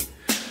funny.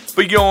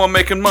 But yo, I'm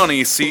making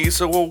money, see?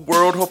 So, old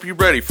world, hope you're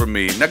ready for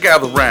me. Now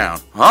gather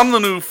round. I'm the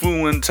new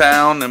fool in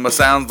town, and my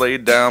sound's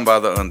laid down by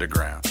the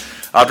underground.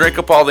 I'll drink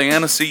up all the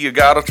Hennessy you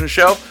got on the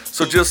shelf,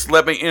 so just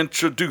let me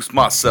introduce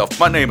myself.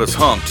 My name is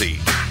Humpty,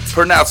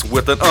 pronounced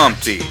with an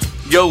umpty.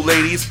 Yo,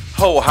 ladies,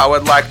 ho, how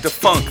I'd like to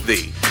funk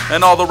thee.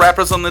 And all the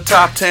rappers on the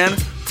top 10,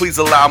 please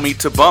allow me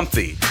to bump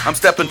thee. I'm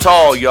stepping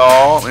tall,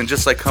 y'all, and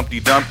just like Humpty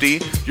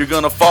Dumpty, you're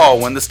gonna fall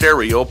when the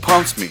stereo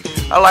pumps me.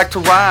 I like to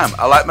rhyme,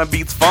 I like my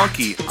beats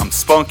funky, I'm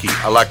spunky,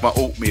 I like my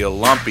oatmeal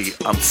lumpy,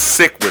 I'm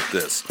sick with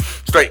this,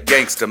 straight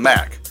gangsta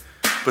Mac.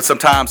 But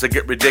sometimes I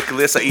get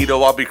ridiculous, I eat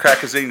all be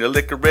crackers in the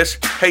licorice.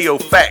 Hey yo,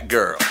 fat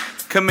girl,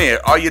 come here,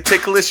 are you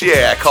ticklish?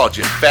 Yeah, I called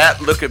you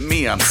fat, look at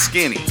me, I'm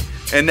skinny.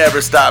 And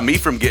never stop me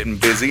from getting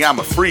busy, I'm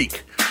a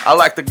freak. I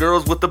like the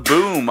girls with the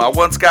boom. I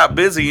once got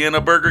busy in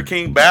a Burger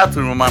King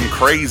bathroom. I'm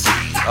crazy.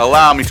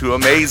 Allow me to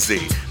amaze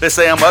thee. They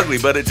say I'm ugly,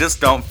 but it just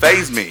don't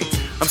faze me.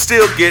 I'm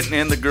still getting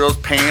in the girls'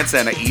 pants,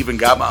 and I even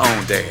got my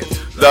own dance.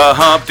 The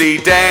Humpty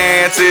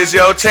Dance is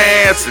your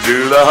chance to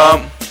do the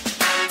hump.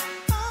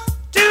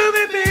 Do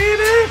me,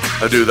 baby.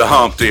 I do the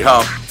Humpty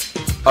Hump.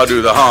 I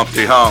do the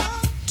Humpty Hump.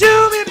 Do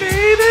me,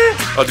 baby.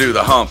 I do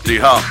the Humpty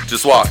Hump.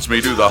 Just watch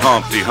me do the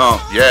Humpty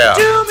Hump. Yeah.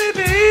 Do me,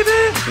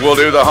 baby. We'll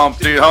do the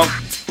Humpty Hump.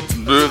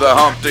 Do the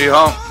Humpty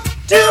Hump.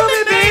 Do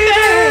me,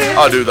 baby.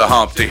 I'll do the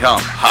Humpty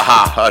Hump. Ha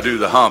ha, I do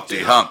the Humpty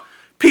Hump.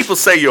 People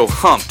say you're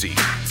Humpty.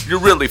 You're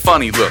really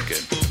funny looking.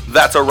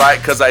 That's alright,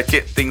 cause I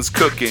get things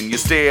cooking. You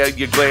stare,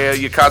 you glare,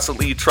 you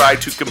constantly try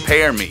to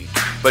compare me,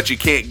 but you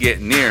can't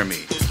get near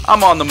me.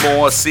 I'm on the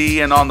moor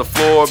C and on the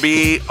floor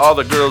B. All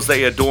the girls,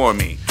 they adore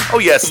me. Oh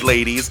yes,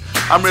 ladies,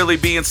 I'm really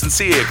being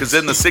sincere, cause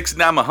in the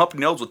 69 my humpy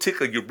nose will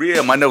tickle your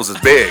rear. My nose is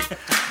big.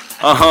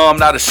 I'm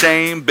not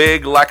ashamed,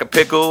 big like a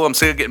pickle. I'm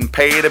still getting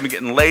paid, I'm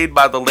getting laid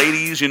by the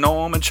ladies. You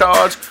know I'm in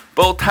charge.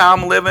 Both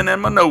time living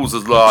and my nose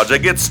is large. I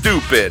get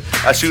stupid,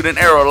 I shoot an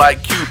arrow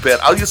like Cupid.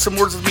 I'll use some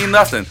words that mean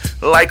nothing,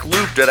 like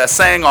loop that I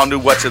sang on Do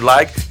What You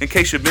Like. In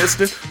case you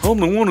missed it,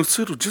 I'm the one who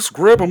said to just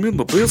grab them in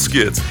the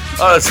biscuits.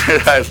 I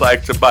said I'd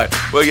like to bite.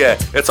 Well yeah,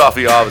 it's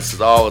awfully obvious,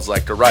 I always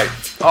like to write.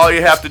 All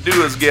you have to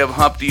do is give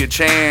Humpty a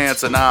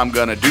chance, and I'm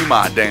gonna do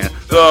my dance.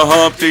 The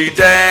Humpty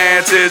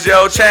Dance is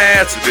your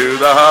chance to do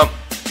the hump.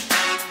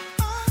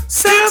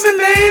 Susan,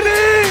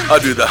 baby. I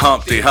do the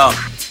Humpty Hump.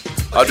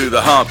 I do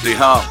the Humpty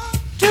Hump.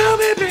 Do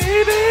me,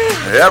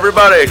 baby.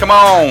 Everybody, come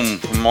on.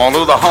 Come on,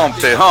 do the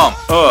Humpty Hump.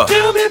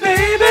 Do me,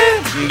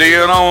 baby. Do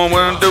you know what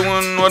we're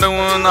doing? We're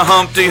doing the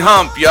Humpty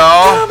Hump,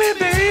 y'all. Do me,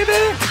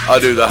 baby. I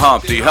do the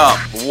Humpty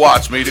Hump.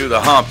 Watch me do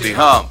the Humpty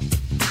Hump.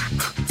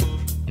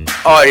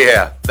 Oh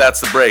yeah,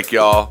 that's the break,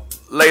 y'all.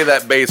 Lay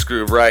that bass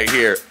groove right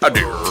here. I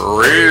do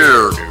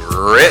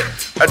it.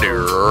 I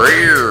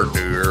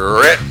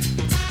do it.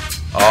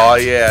 Oh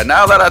yeah,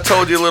 now that I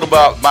told you a little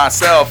about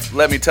myself,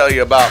 let me tell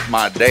you about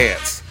my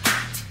dance.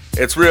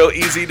 It's real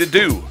easy to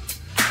do.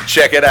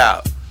 Check it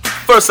out.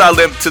 First I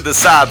limped to the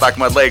side like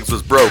my legs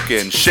was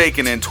broken,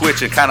 shaking and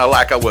twitching kinda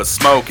like I was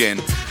smoking.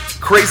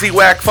 Crazy,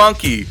 whack,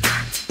 funky.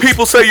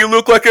 People say you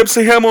look like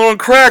MC Hammer on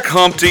crack,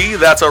 Humpty.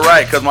 That's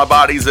alright, cause my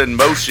body's in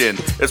motion.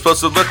 It's supposed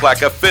to look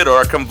like a fit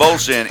or a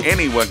convulsion.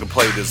 Anyone can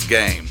play this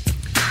game.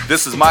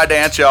 This is my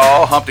dance,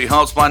 y'all. Humpty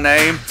Hump's my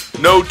name.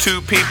 No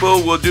two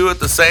people will do it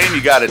the same.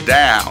 You got it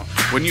down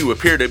when you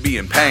appear to be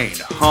in pain.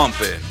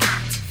 Humping,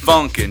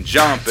 funkin',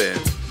 jumping,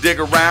 dig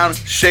around,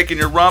 shaking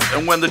your rump,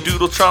 and when the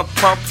doodle trump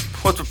pumps,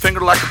 puts a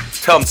finger like a...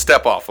 Tell him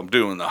step off, I'm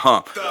doing the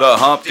hump. The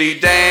Humpty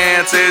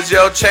Dance is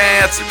your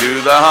chance to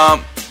do the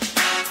hump.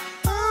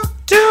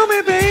 Tell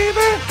me,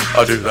 baby.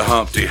 I do the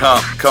Humpty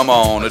Hump. Come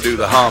on, I do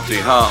the Humpty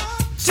Hump.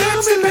 Tell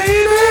me,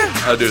 baby.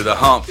 I do the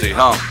Humpty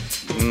Hump.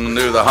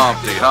 Do the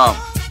Humpty Hump.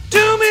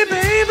 Tell me,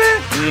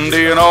 baby. Do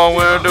you know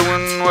we're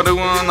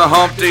doing the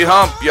Humpty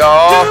Hump,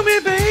 y'all? Tell me,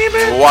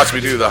 baby. Watch me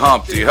do the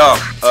Humpty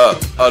Hump.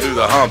 I do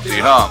the Humpty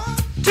Hump.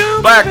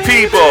 Tell Black me,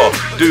 people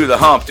do the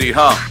Humpty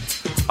Hump.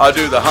 I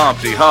do the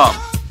Humpty Hump.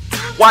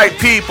 White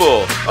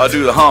people, I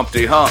do the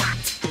Humpty Hump.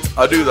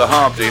 I do the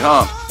Humpty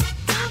Hump.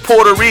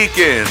 Puerto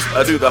Ricans,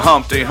 I do the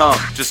Humpty Hump.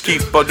 Just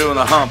keep on doing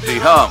the Humpty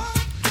Hump.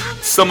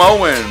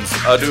 Samoans,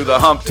 I do the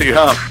Humpty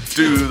Hump.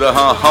 Do the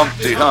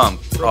Humpty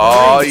Hump.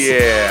 Oh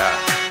yeah.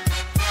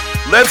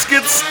 Let's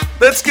get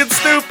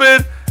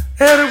stupid.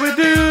 How do we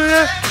do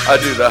that? I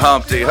do the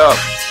Humpty Hump.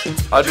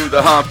 I do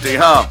the Humpty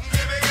Hump.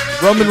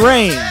 Roman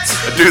Reigns,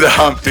 I do the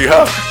Humpty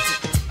Hump.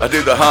 I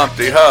do the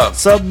Humpty Hump.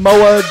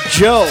 Samoa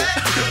Joe,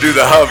 Do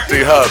the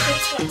Humpty Hump.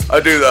 I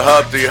do the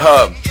Humpty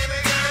Hump.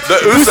 The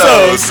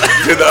Usos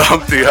do the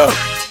Humpty Hump.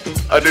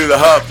 I do the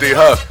Humpty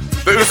Hump.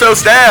 The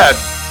Usos' dad.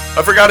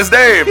 I forgot his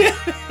name.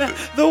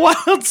 the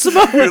Wild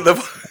Samoan.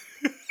 The-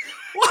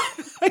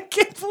 I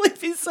can't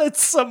believe he said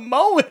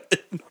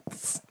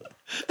Samoans.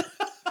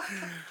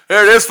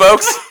 There it is,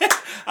 folks.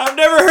 I've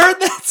never heard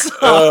that song.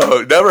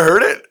 Oh, never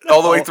heard it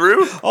all the way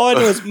through? All I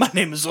know is my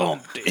name is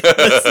Humpty. Dude,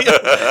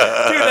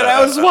 and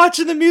I was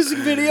watching the music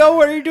video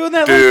where you're doing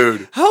that.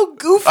 Dude. Like, how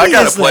goofy I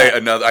gotta is play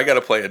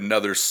that?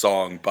 another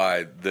song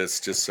by this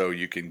just so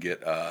you can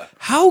get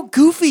How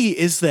goofy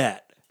is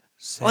that?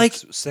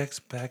 sex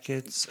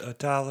packets,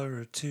 $1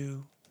 or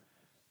 $2.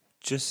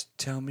 Just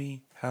tell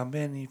me how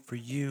many for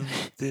you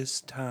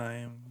this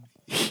time.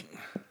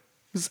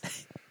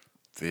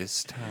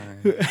 This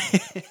time.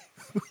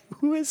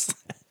 Who is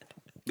that?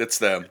 it's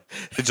them.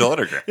 Digital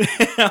Underground.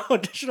 Oh,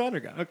 Digital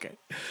Underground. Okay.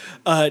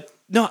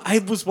 No, I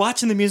was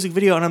watching the music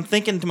video and I'm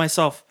thinking to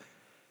myself,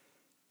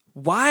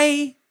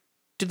 why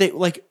did they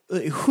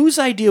whose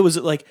idea was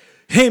it? Like,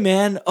 hey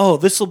man,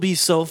 this will be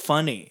so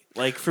funny.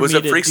 Like for Was me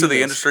it to Freaks do of the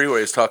this. Industry where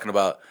he's talking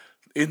about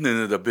in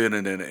the bin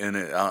and in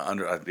it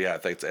under? Yeah, I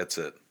think that's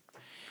it.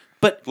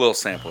 But Little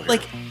sample here.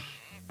 like,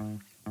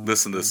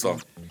 Listen to this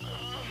song.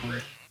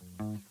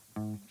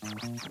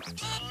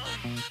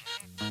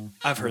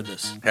 I've heard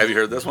this. Have you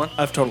heard this one?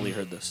 I've totally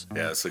heard this.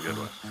 Yeah, it's a good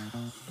one.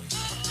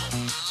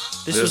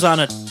 This was on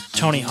a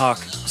Tony Hawk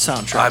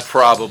soundtrack.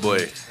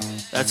 Probably.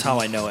 That's how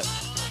I know it.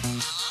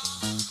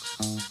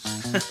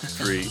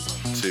 3,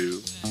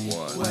 2,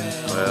 1.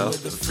 Well,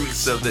 the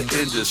freaks of the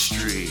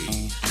industry.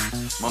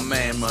 My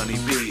man Money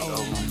B.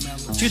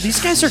 Dude,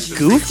 these guys are Freaks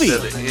goofy.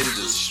 of the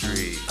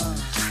industry.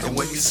 And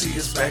when you see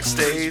us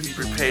backstage,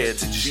 prepare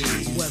to G.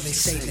 Well, they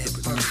say that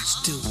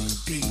birds do it,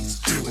 bees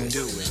do it.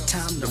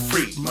 Time The to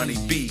freak Money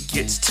B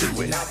gets to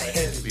it. not a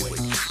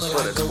heavyweight, but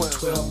I go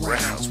 12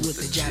 rounds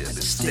with a jab and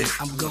a stick.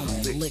 I'm going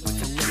lick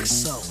for lick,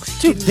 so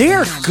Dude, they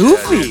are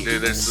goofy.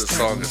 Dude, this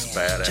song is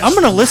badass. I'm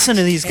gonna listen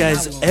to these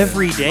guys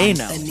every day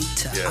now.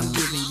 Anita, I'm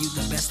giving you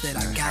the best that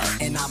I got,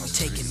 and I'm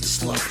taking it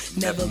slow.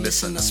 Never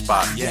missing missing a a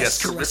spot. spot. Yes,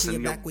 Yes, caressing caressing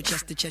your your- back with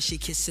chest to chest, she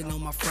kissing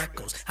on my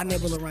freckles. I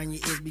nibble around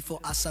your ears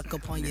before I suck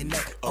upon your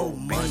neck. Oh,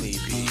 money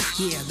B.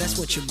 Yeah, that's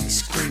what you be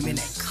screaming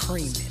and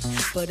creaming.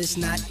 But it's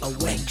not a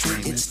wet dream,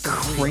 it's the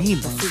Creaming.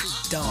 real. The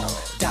freak dog,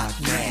 Doc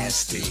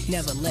Nasty.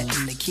 Never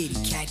letting the kitty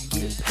cat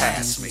get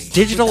past me.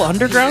 Digital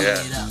Underground?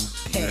 Yeah. It up,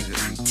 pet,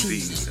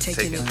 teasing,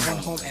 taking it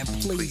home and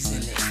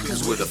pleasing it.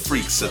 Cause we're the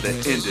freaks of the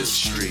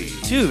industry.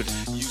 Dude,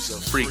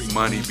 Freak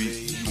Money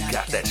B. You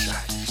got that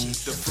shot.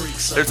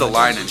 There's a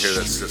line in here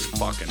that's just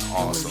fucking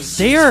awesome.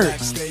 they are.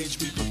 Backstage,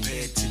 be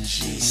prepared to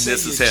G.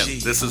 This is him.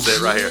 This is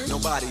it right here.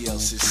 Nobody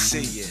else is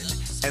seeing.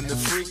 And the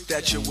freak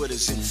that you're with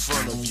is in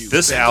front of you.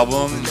 This Bend album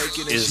over naked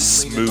and is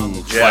she's leaning on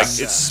smooth. the Yeah. Like,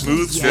 it's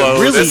smooth flow.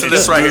 really Listen to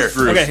this right here.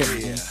 Okay,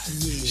 here. Yeah.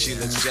 She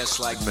looks just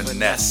like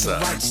Vanessa.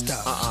 Right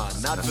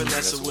stuff. Not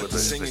Vanessa with the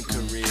singing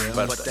career,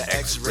 but the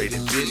X-rated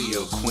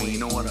video queen.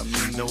 Know what I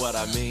mean? Know what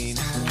I mean?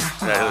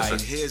 Yeah, Alright,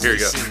 listen. here's Here the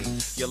you go.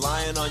 scene. You're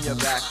lying on your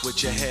back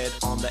with your head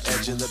on the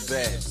edge of the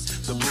bed.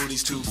 The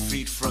booty's 2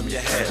 feet from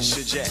your head.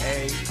 Should you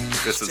A?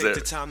 This is Take it.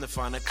 the time to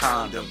find a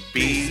condom.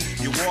 B.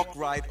 You walk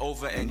right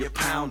over and you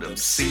pound them.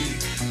 C.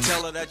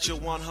 Tell her that you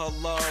want her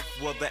love.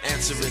 Well, the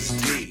answer is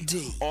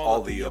D.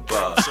 All the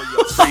above. So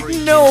you're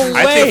free. No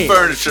I way. think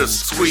Furniture's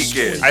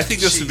squeaking. I think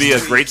this would be a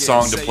great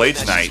song to play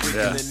tonight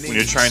when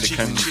you're trying to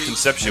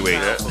conceptuate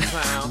it.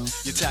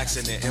 You're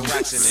taxing it and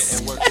waxing it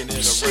and working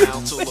it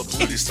around till the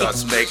booty He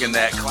starts making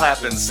that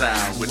clapping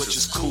sound, which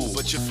is cool.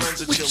 But your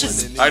friends are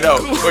chilling. I know.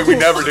 We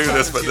never do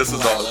this, but this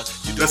is all.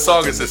 This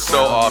song is just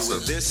so awesome.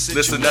 This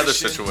is another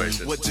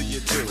situation. What do you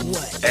do?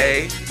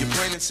 A, You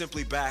plain and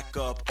simply back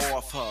up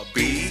off her.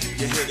 B,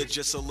 You hit it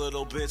just a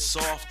little bit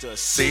softer.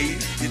 C,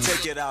 You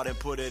take it out and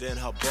put it in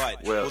her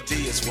butt. Well, Well, D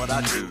is what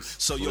I do.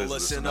 So you'll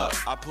listen up.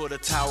 I put a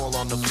towel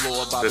on the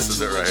floor by This the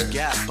is it right 2-inch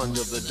here. gap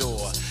under the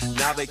door.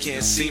 Now they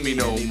can't see me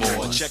no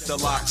more. Check the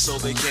lock so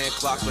they can't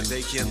clock, but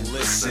they can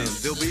listen.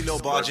 There'll be no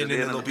barging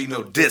in and there'll be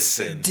no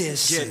dissing.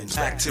 Dissing. Get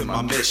back to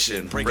my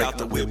mission. Break out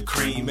the whipped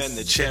cream and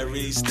the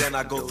cherries. Then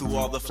I go through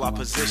all the fly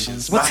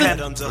positions. What's my the-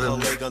 head under her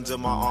leg, under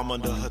my arm,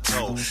 under her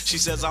toe. She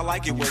says, I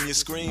like it when you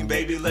scream,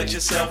 baby, let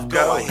yourself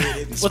go. I hit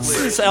it and What's split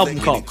this it, album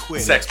lick it called? and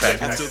quit it. Sex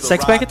Packets. After the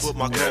Sex ride, Packets? Put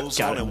my clothes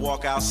Got on it. and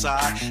walk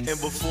outside. And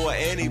before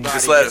anybody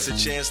Just let gets a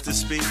chance to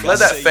speak, let I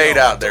that say, fade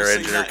yo, out there, don't say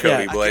Edgar nothing.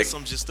 Cody I Blake. guess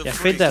I'm just a Yeah,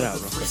 freak. fade that out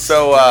real quick.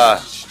 So,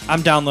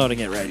 I'm downloading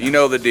it right now. you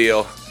know the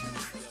deal.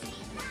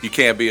 You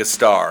can't be a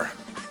star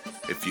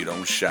if you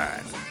don't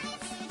shine.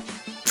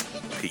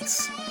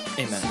 Peace.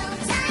 Amen. So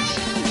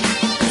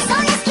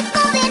let's keep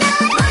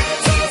going on.